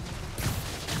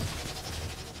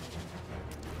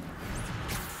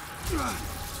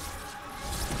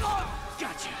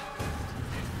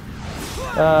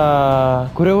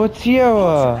کورەوە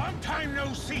چییەوە؟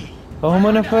 ئەو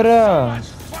هەمە نەفەرە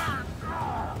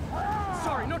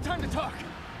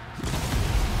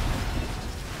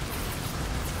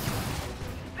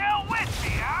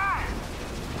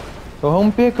ئەو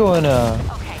هەموو پێکەوەنە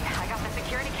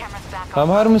ئەم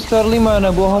هەر مستەرلیمانە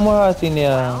بۆ هەموو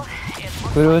هاتینە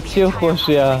کورەوە چیە و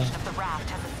خۆشیە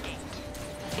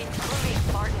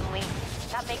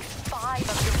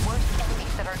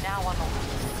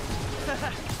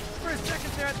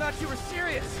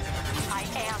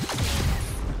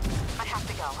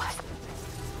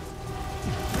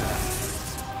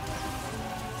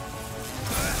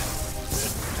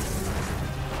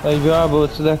ئەی بیا بۆ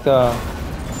چ دەکا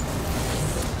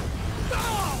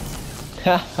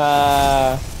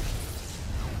هاها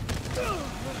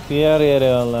ياري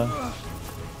والله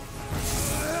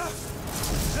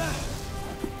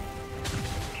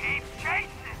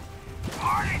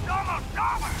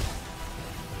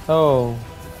اوه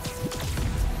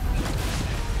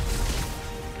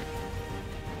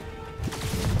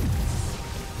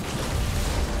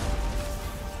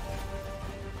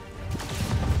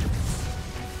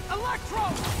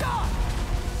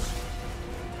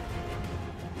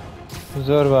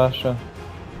زۆر باشە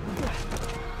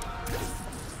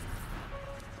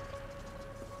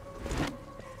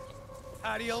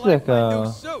دەکا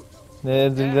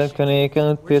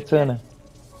دڵدەکەنەیەکەنت پێچەنە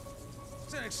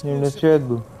نێچێت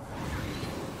بوو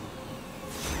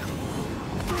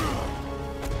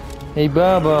ئەی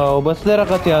بابا و بەس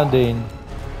دەرەقەتیان دەین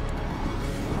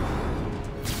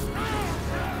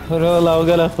هەرۆ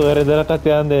لاوگە لە خۆرە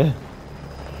دەرەقەتیان دێ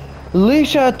لێی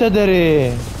شاتە دەرێ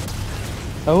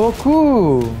ئەوە کو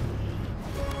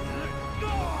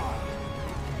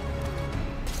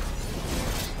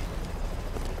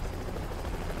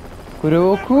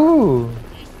کورەوە کو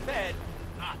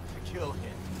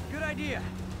Good idea.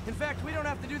 In fact, we don't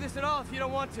have to do this at all if you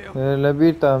don't want to. لە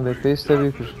بیرتان بێت پێویستە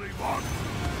بیکوژ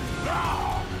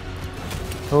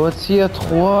ئەوە چییە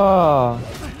تخوا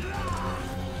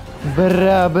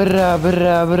برا برا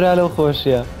برا برا لەو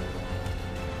خۆشیە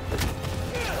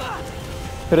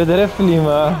فرە دەرە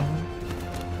فلیمە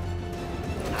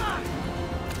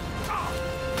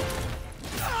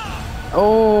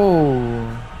ئەو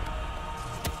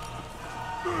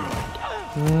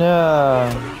نا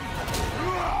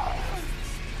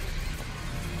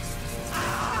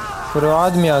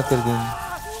فرۆعاد میا کردین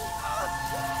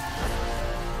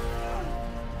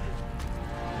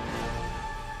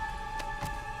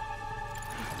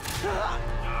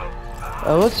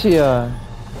ئەوە چییە؟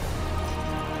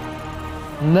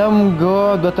 نەمگۆ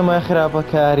دۆتەمای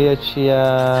خراپەکاریە چییە؟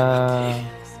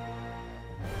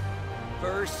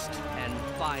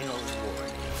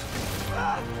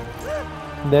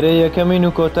 دەرێ یەکەمین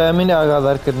و کۆتایمین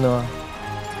ئاگادارکردنەوە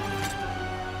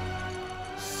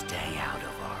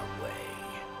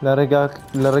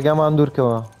لە ڕێگامان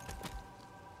دوورکەوە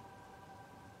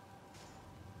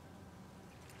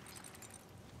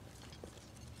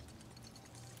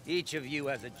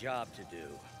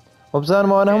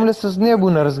وەبزانمەوانە هەموو لە سزنێ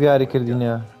بوونە ڕزگاری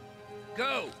کردینە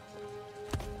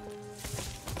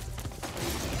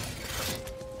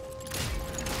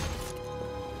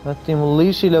هەتی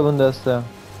مڵیشی لە بندەستە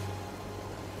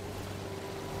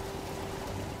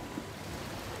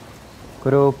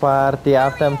کورۆ پارتی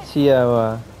ئافتەم چییەوە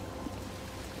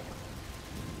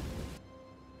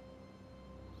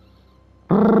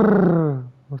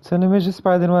چەند نمێژی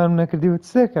سپایدەرمانم نەکردی و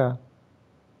چێکە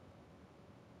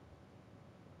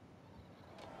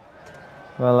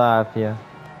وەڵا عافیە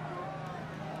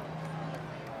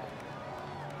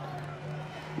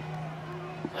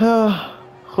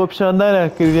خۆپیشاندانە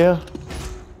کردیە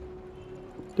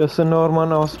دەسە نۆرمان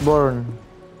ئۆسبۆرن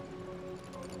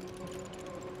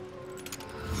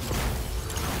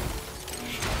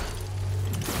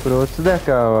برۆ چ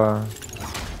دەکاوە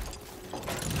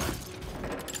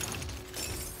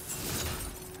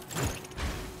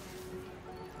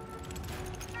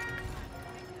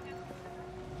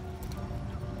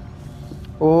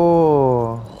ئۆ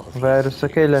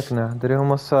ڤایرۆسەکەی لەکنە درێ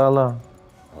هەمە ساڵە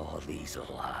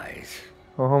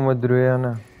ئەو هەمە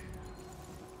درۆیانە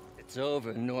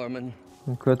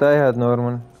کۆتای هات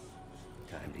نۆرمن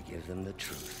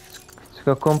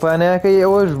چکە کۆمپانیاکەی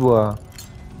ئەوەش بووە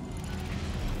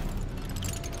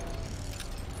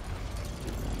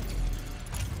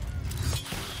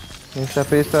ئێستا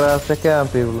پێویستە ڕاستەکەیان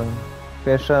پێ بڵێن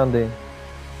پێشان دێن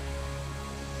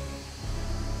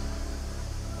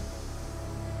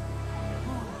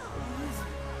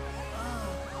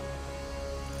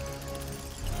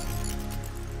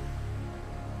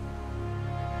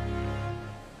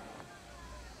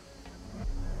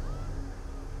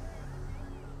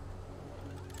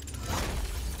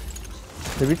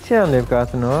دەبێت چیان لێ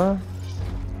بکاتنەوە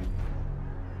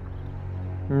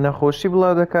نەخۆشی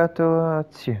بڵاو دەکاتەوە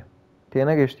چییە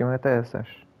تێنەگەشتیم هەتا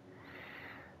ئێستاش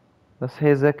بەس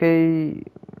هێزەکەی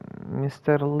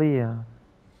میستەر لیە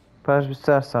پاش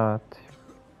 24 ساعت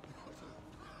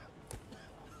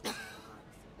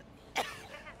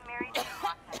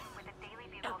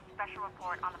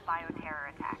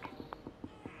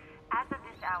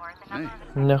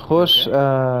نەخۆش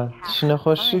چ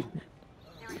نەخۆشی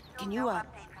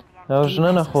ئەو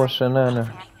ژنە نەخۆشە نانە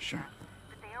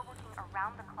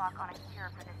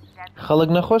خەڵک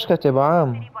نەخۆش کە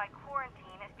تێبعام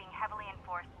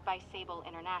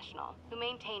who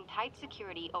maintain tight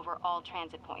security over all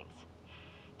transit points.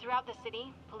 Throughout the city,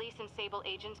 police and Sable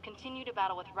agents continue to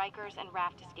battle with Rikers and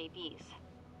Raft escapees.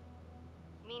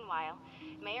 Meanwhile,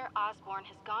 Mayor Osborne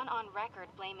has gone on record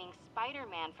blaming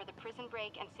Spider-Man for the prison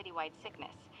break and citywide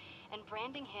sickness, and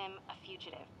branding him a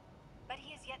fugitive. But he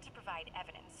has yet to provide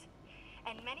evidence,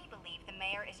 and many believe the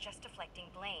mayor is just deflecting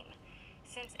blame,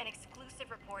 since an exclusive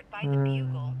report by the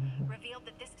Bugle revealed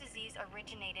that this disease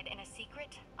originated in a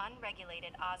secret,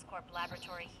 unregulated Oscorp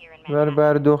laboratory here in Manhattan.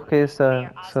 Mayor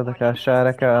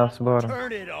Osborne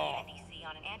Turn it off! NDC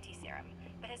on an anti-serum,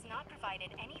 but has not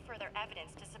provided any further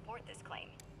evidence to support this claim.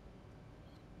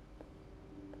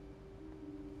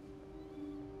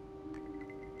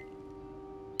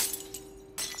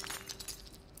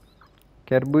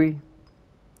 کەربووی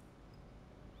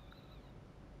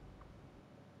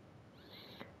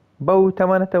بەو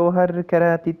تەمانەتەوە هەر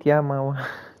کەراتی تیاماوە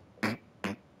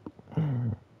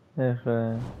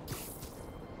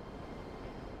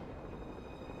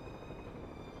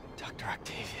Dr.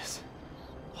 Octavius.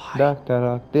 Dr.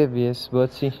 Octavius,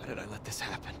 بۆچی؟ Why did I let this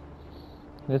happen?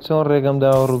 لە چۆن ڕێگەم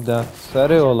داوە ڕوودا؟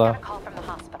 سارێ وڵا.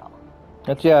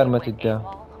 هەتی یارمەتیت دا.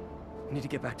 I need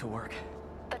to get back to work.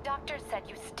 The doctor said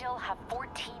you still have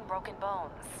 14 broken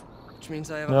bones. Which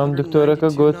means I have نام 192 دکتۆرەکە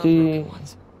گوتی non-broken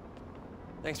ones.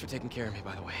 Thanks for taking care of me,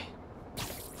 by the way.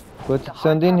 گوتی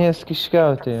چەندین هێزکی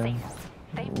شکاوتەیە.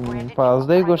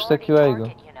 15 گۆشتێکی وایگۆ.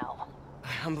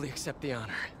 I humbly accept the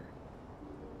honor.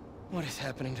 What is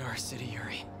happening to our city,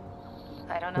 Yuri?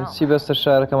 I don't know. چی بەسەر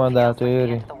شارەکەمان داهاتۆ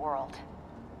یۆری؟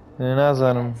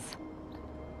 نازانم.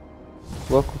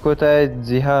 وەکو کۆتایی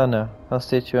جیهانە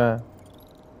هەستێکی وایە.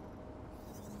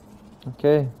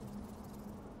 اوكي.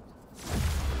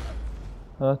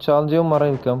 چالنجە و مەڕێ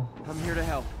بکەم. I'm here to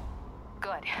help.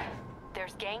 Good.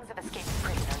 There's gangs of escaped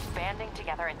prisoners banding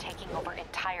together and taking over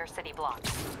entire city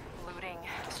blocks. Looting,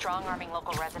 strong-arming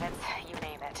local residents, you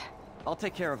name it. I'll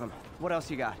take care of them. What else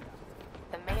you got?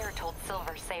 The mayor told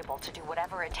Silver Sable to do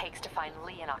whatever it takes to find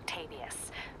Lee and Octavius.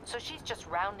 So she's just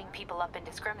rounding people up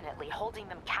indiscriminately, holding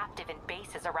them captive in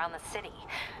bases around the city.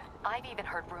 I've even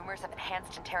heard rumors of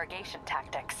enhanced interrogation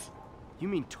tactics. You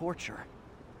mean torture?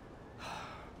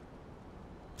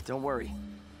 Don't worry.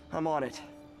 I'm on it.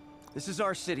 This is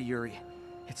our city, Yuri.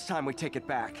 It's time we take it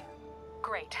back.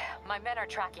 Great. My men are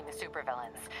tracking the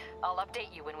supervillains. I'll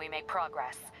update you when we make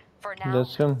progress. For now,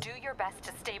 do your best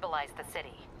to stabilize the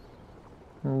city.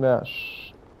 باش.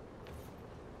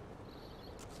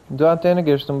 دوان تێنە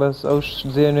گەشتم بەس ئەو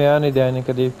جێنویانی داینە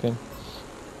کە دەی بکەین.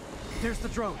 There's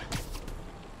the drone.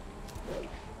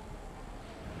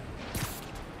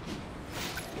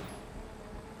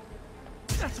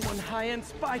 That's one high-end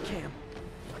spy cam.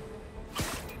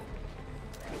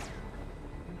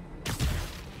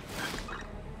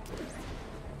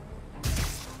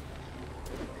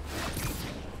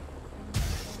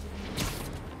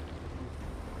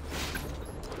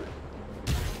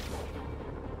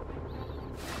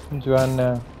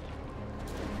 جوانە.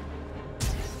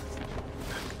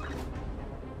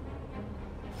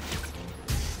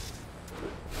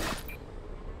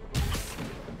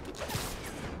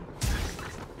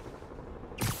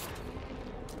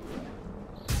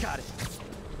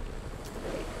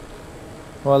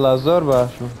 والله زۆر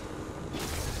باش بوو.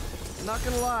 Not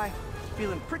gonna lie,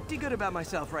 feeling pretty good about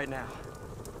myself right now.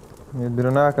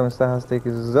 درۆ ناکەم ئێستا هەستێکی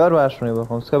زۆر باش بووی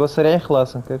بەخۆم چکە بە سەرەعی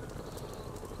خلاصم کرد.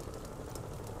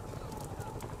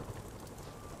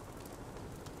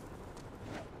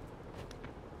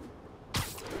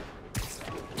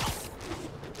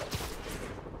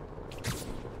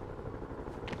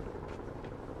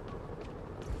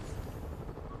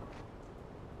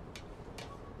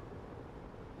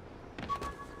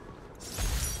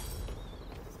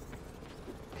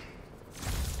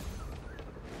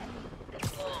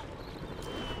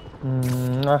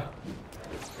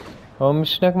 ئەو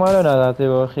مشنێک مالۆ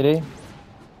ناداتەوە خیرەی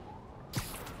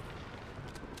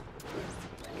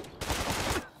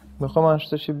بخۆمان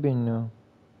شتەشی ببینەوە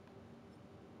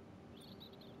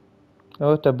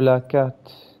ئەوتە بلاکات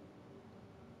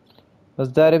بەس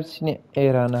دارێ بچینێ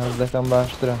ئێرانە هەز دەکەم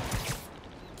باشترە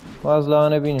واز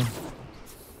لەوانە بینین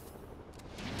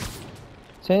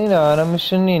چێنی ناوانە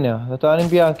مشن نینە دەتوانین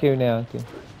بیاکەوینەیانکەین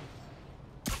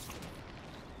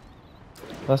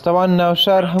بەستەوان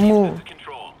ناوشار هەموو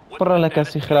پڕە لە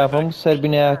کەسی خراپ هەموو سەر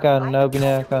بینایەکان ناو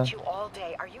بینایەکان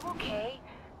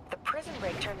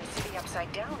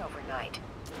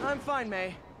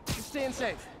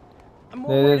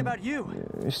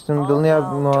ویستم دڵنیا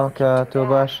بمەوە کە تۆ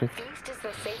باشیت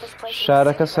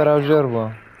شارەکە سەراوژێر بووە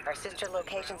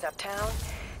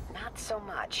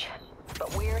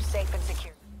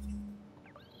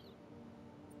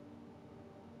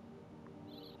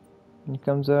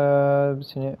یکەم جار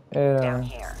بچینێ ئێران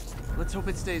Let's hope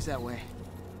it stays that way.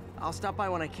 I'll stop by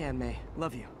when I can, May.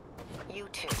 Love you. You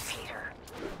too, Peter.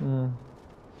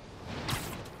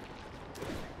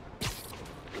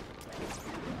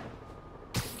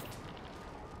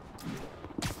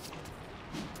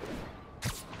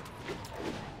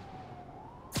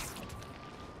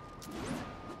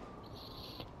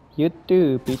 You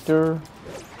too, Peter.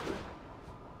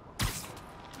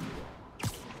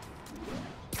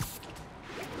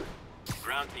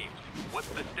 Ground teams, what's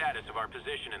the status of our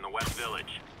position in the West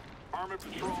Village? Armored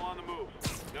patrol on the move.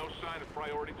 No sign of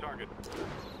priority target.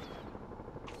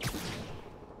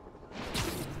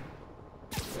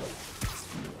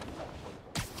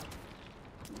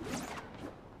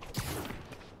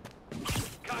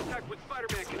 Contact with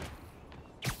Spider-Man.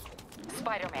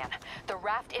 Spider-Man, the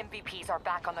raft MVPs are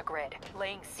back on the grid,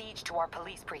 laying siege to our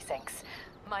police precincts.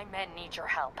 My men need your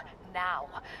help, now.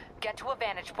 Get to a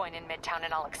vantage point in Midtown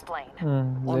and I'll explain.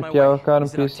 On my پیاوەکانم way.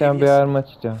 Is it پێویستیان بە Octavius?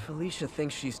 یارمەتیدا. Felicia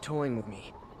thinks she's toying with me,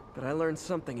 but I learned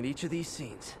something at each of these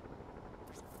scenes.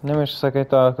 نەمێش سەکەی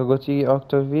تاوەکە گوتی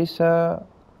ئۆکتۆڤیسە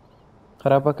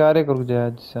خراپەکارێک ڕوودەیە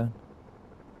دیسان.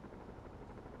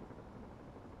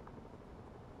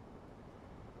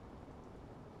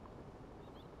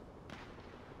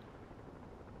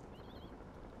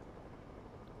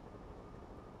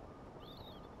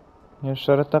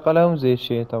 الشرط قلم زي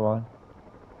الشيء طبعا.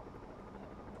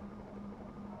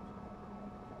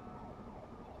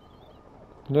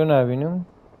 لو نابينم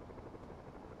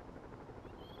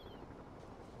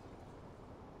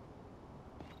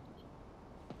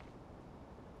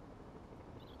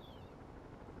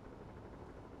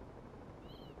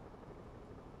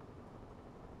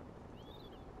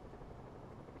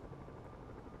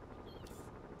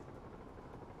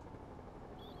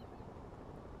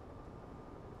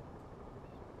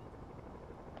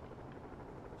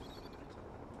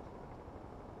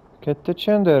کەتە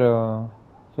چەند دەرەوە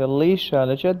فێڵیشە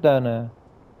لە جەددانە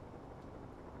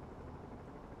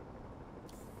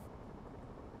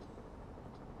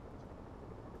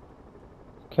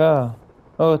کا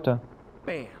ئەوتە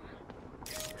Bam.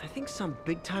 I think some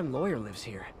big-time lawyer lives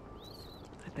here.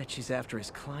 I bet she's after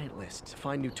his client list to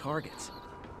find new targets.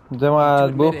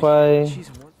 دەمات بۆ خۆی She's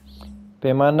one...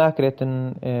 پێمان ناکرێتن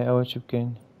ئەوە چ بکەین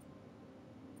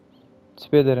چ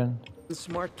پێ دەرن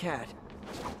Smart cat.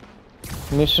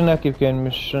 میشنەکی بکەین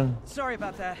میشن Sorry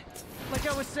about that. Like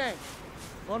I was saying,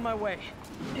 on my way.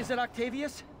 Is it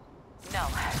Octavius? No,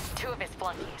 two of his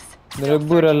flunkies. دەرە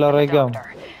بورە لە ڕێگەم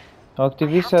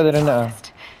ئۆکتیڤیسە دەرە نە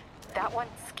That one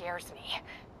scares me.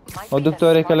 ئەو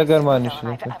دکتۆرێکە لە گەرمانیش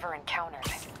I've ever encountered.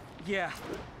 Yeah,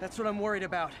 that's what I'm worried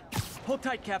about. Hold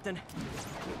tight, Captain.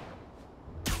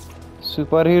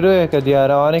 سوپەر هیرۆیەکە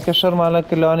دیارەوانەی کە شەڕمان لە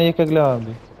کردلەوانە یەکێک لەوان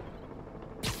بێ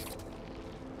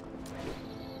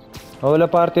ئەو لە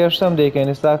پارتی هەشتەم دەیکەین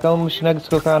ئێستاکە ئەو مشنە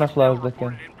گچکۆکانە خلاص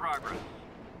دەکەن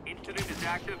Incident is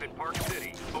active in Park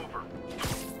City. Over.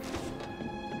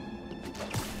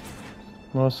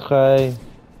 نوسخەی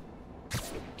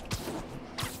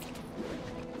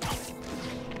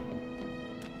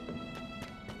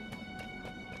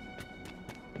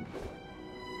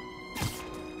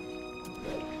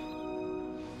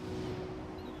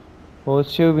بۆ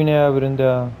چێ و بینەیە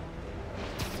برندە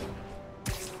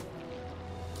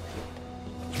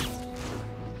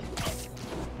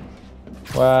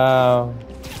واو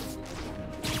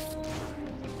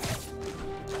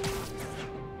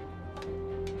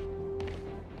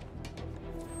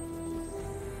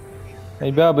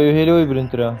ئەی بابە هێلەوەی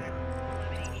برنترە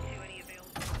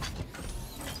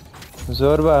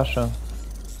زۆر باشە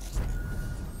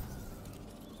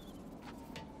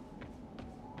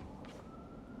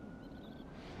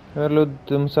هەر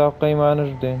لە مسابقەیمانش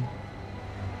بدەین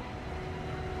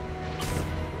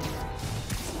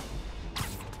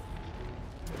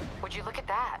Would you look at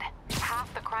that? Half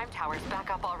the crime tower's back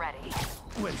up already.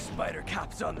 When Spider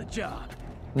Cop's on the job.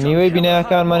 نیوەی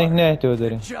بینایەکانمان هیچ نایەتەوە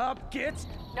دەرێ Job gets...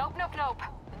 Nope, nope, nope.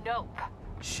 Nope.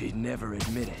 She'd never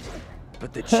admit it, but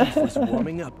the chief was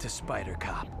warming up to Spider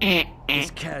Cop. His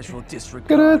casual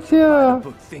disregard for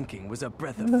by-the-book thinking was a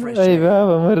breath of fresh ئەی air.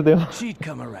 بابە مردم She'd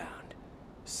come around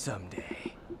someday.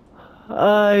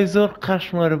 ئای زۆر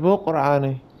قەشمەر بۆ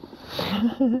قورعانەی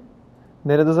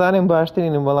دەرە دەزانین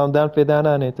باشترینم بەڵام دان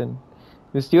پێدانانێتن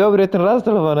ویستیوە برێتن ڕاست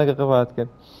تەلەفۆنەکە قەفات کرد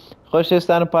خۆش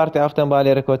ئێستانە پارتی ئافتەن با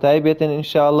لێرە کۆتایی بێتن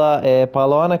ئینشاءڵڵا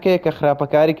پاڵەوانەکەیە کە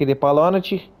خراپەکاری کردی پاڵەوانە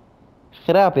چی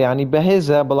خراپە یعنی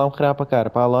بەهێزە بەڵام خراپەکار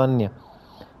پاڵەوان نییە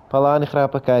پاڵەوانی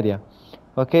خراپەکاریە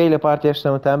ئۆکەی لە پارتی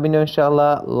هەشتەمەتان بینەوە ئینشاءڵڵا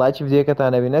لایکی ڤیدیۆکەتان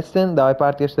نەبی نەستن داوای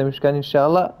پارتی هەشتەمیشکان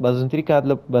ئینشاءڵڵا بە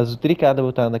زووتری کات لە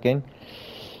بۆتان دەکەین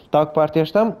تاوەکو پارتی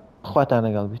هەشتەم خواتان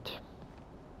لەگەڵ بیت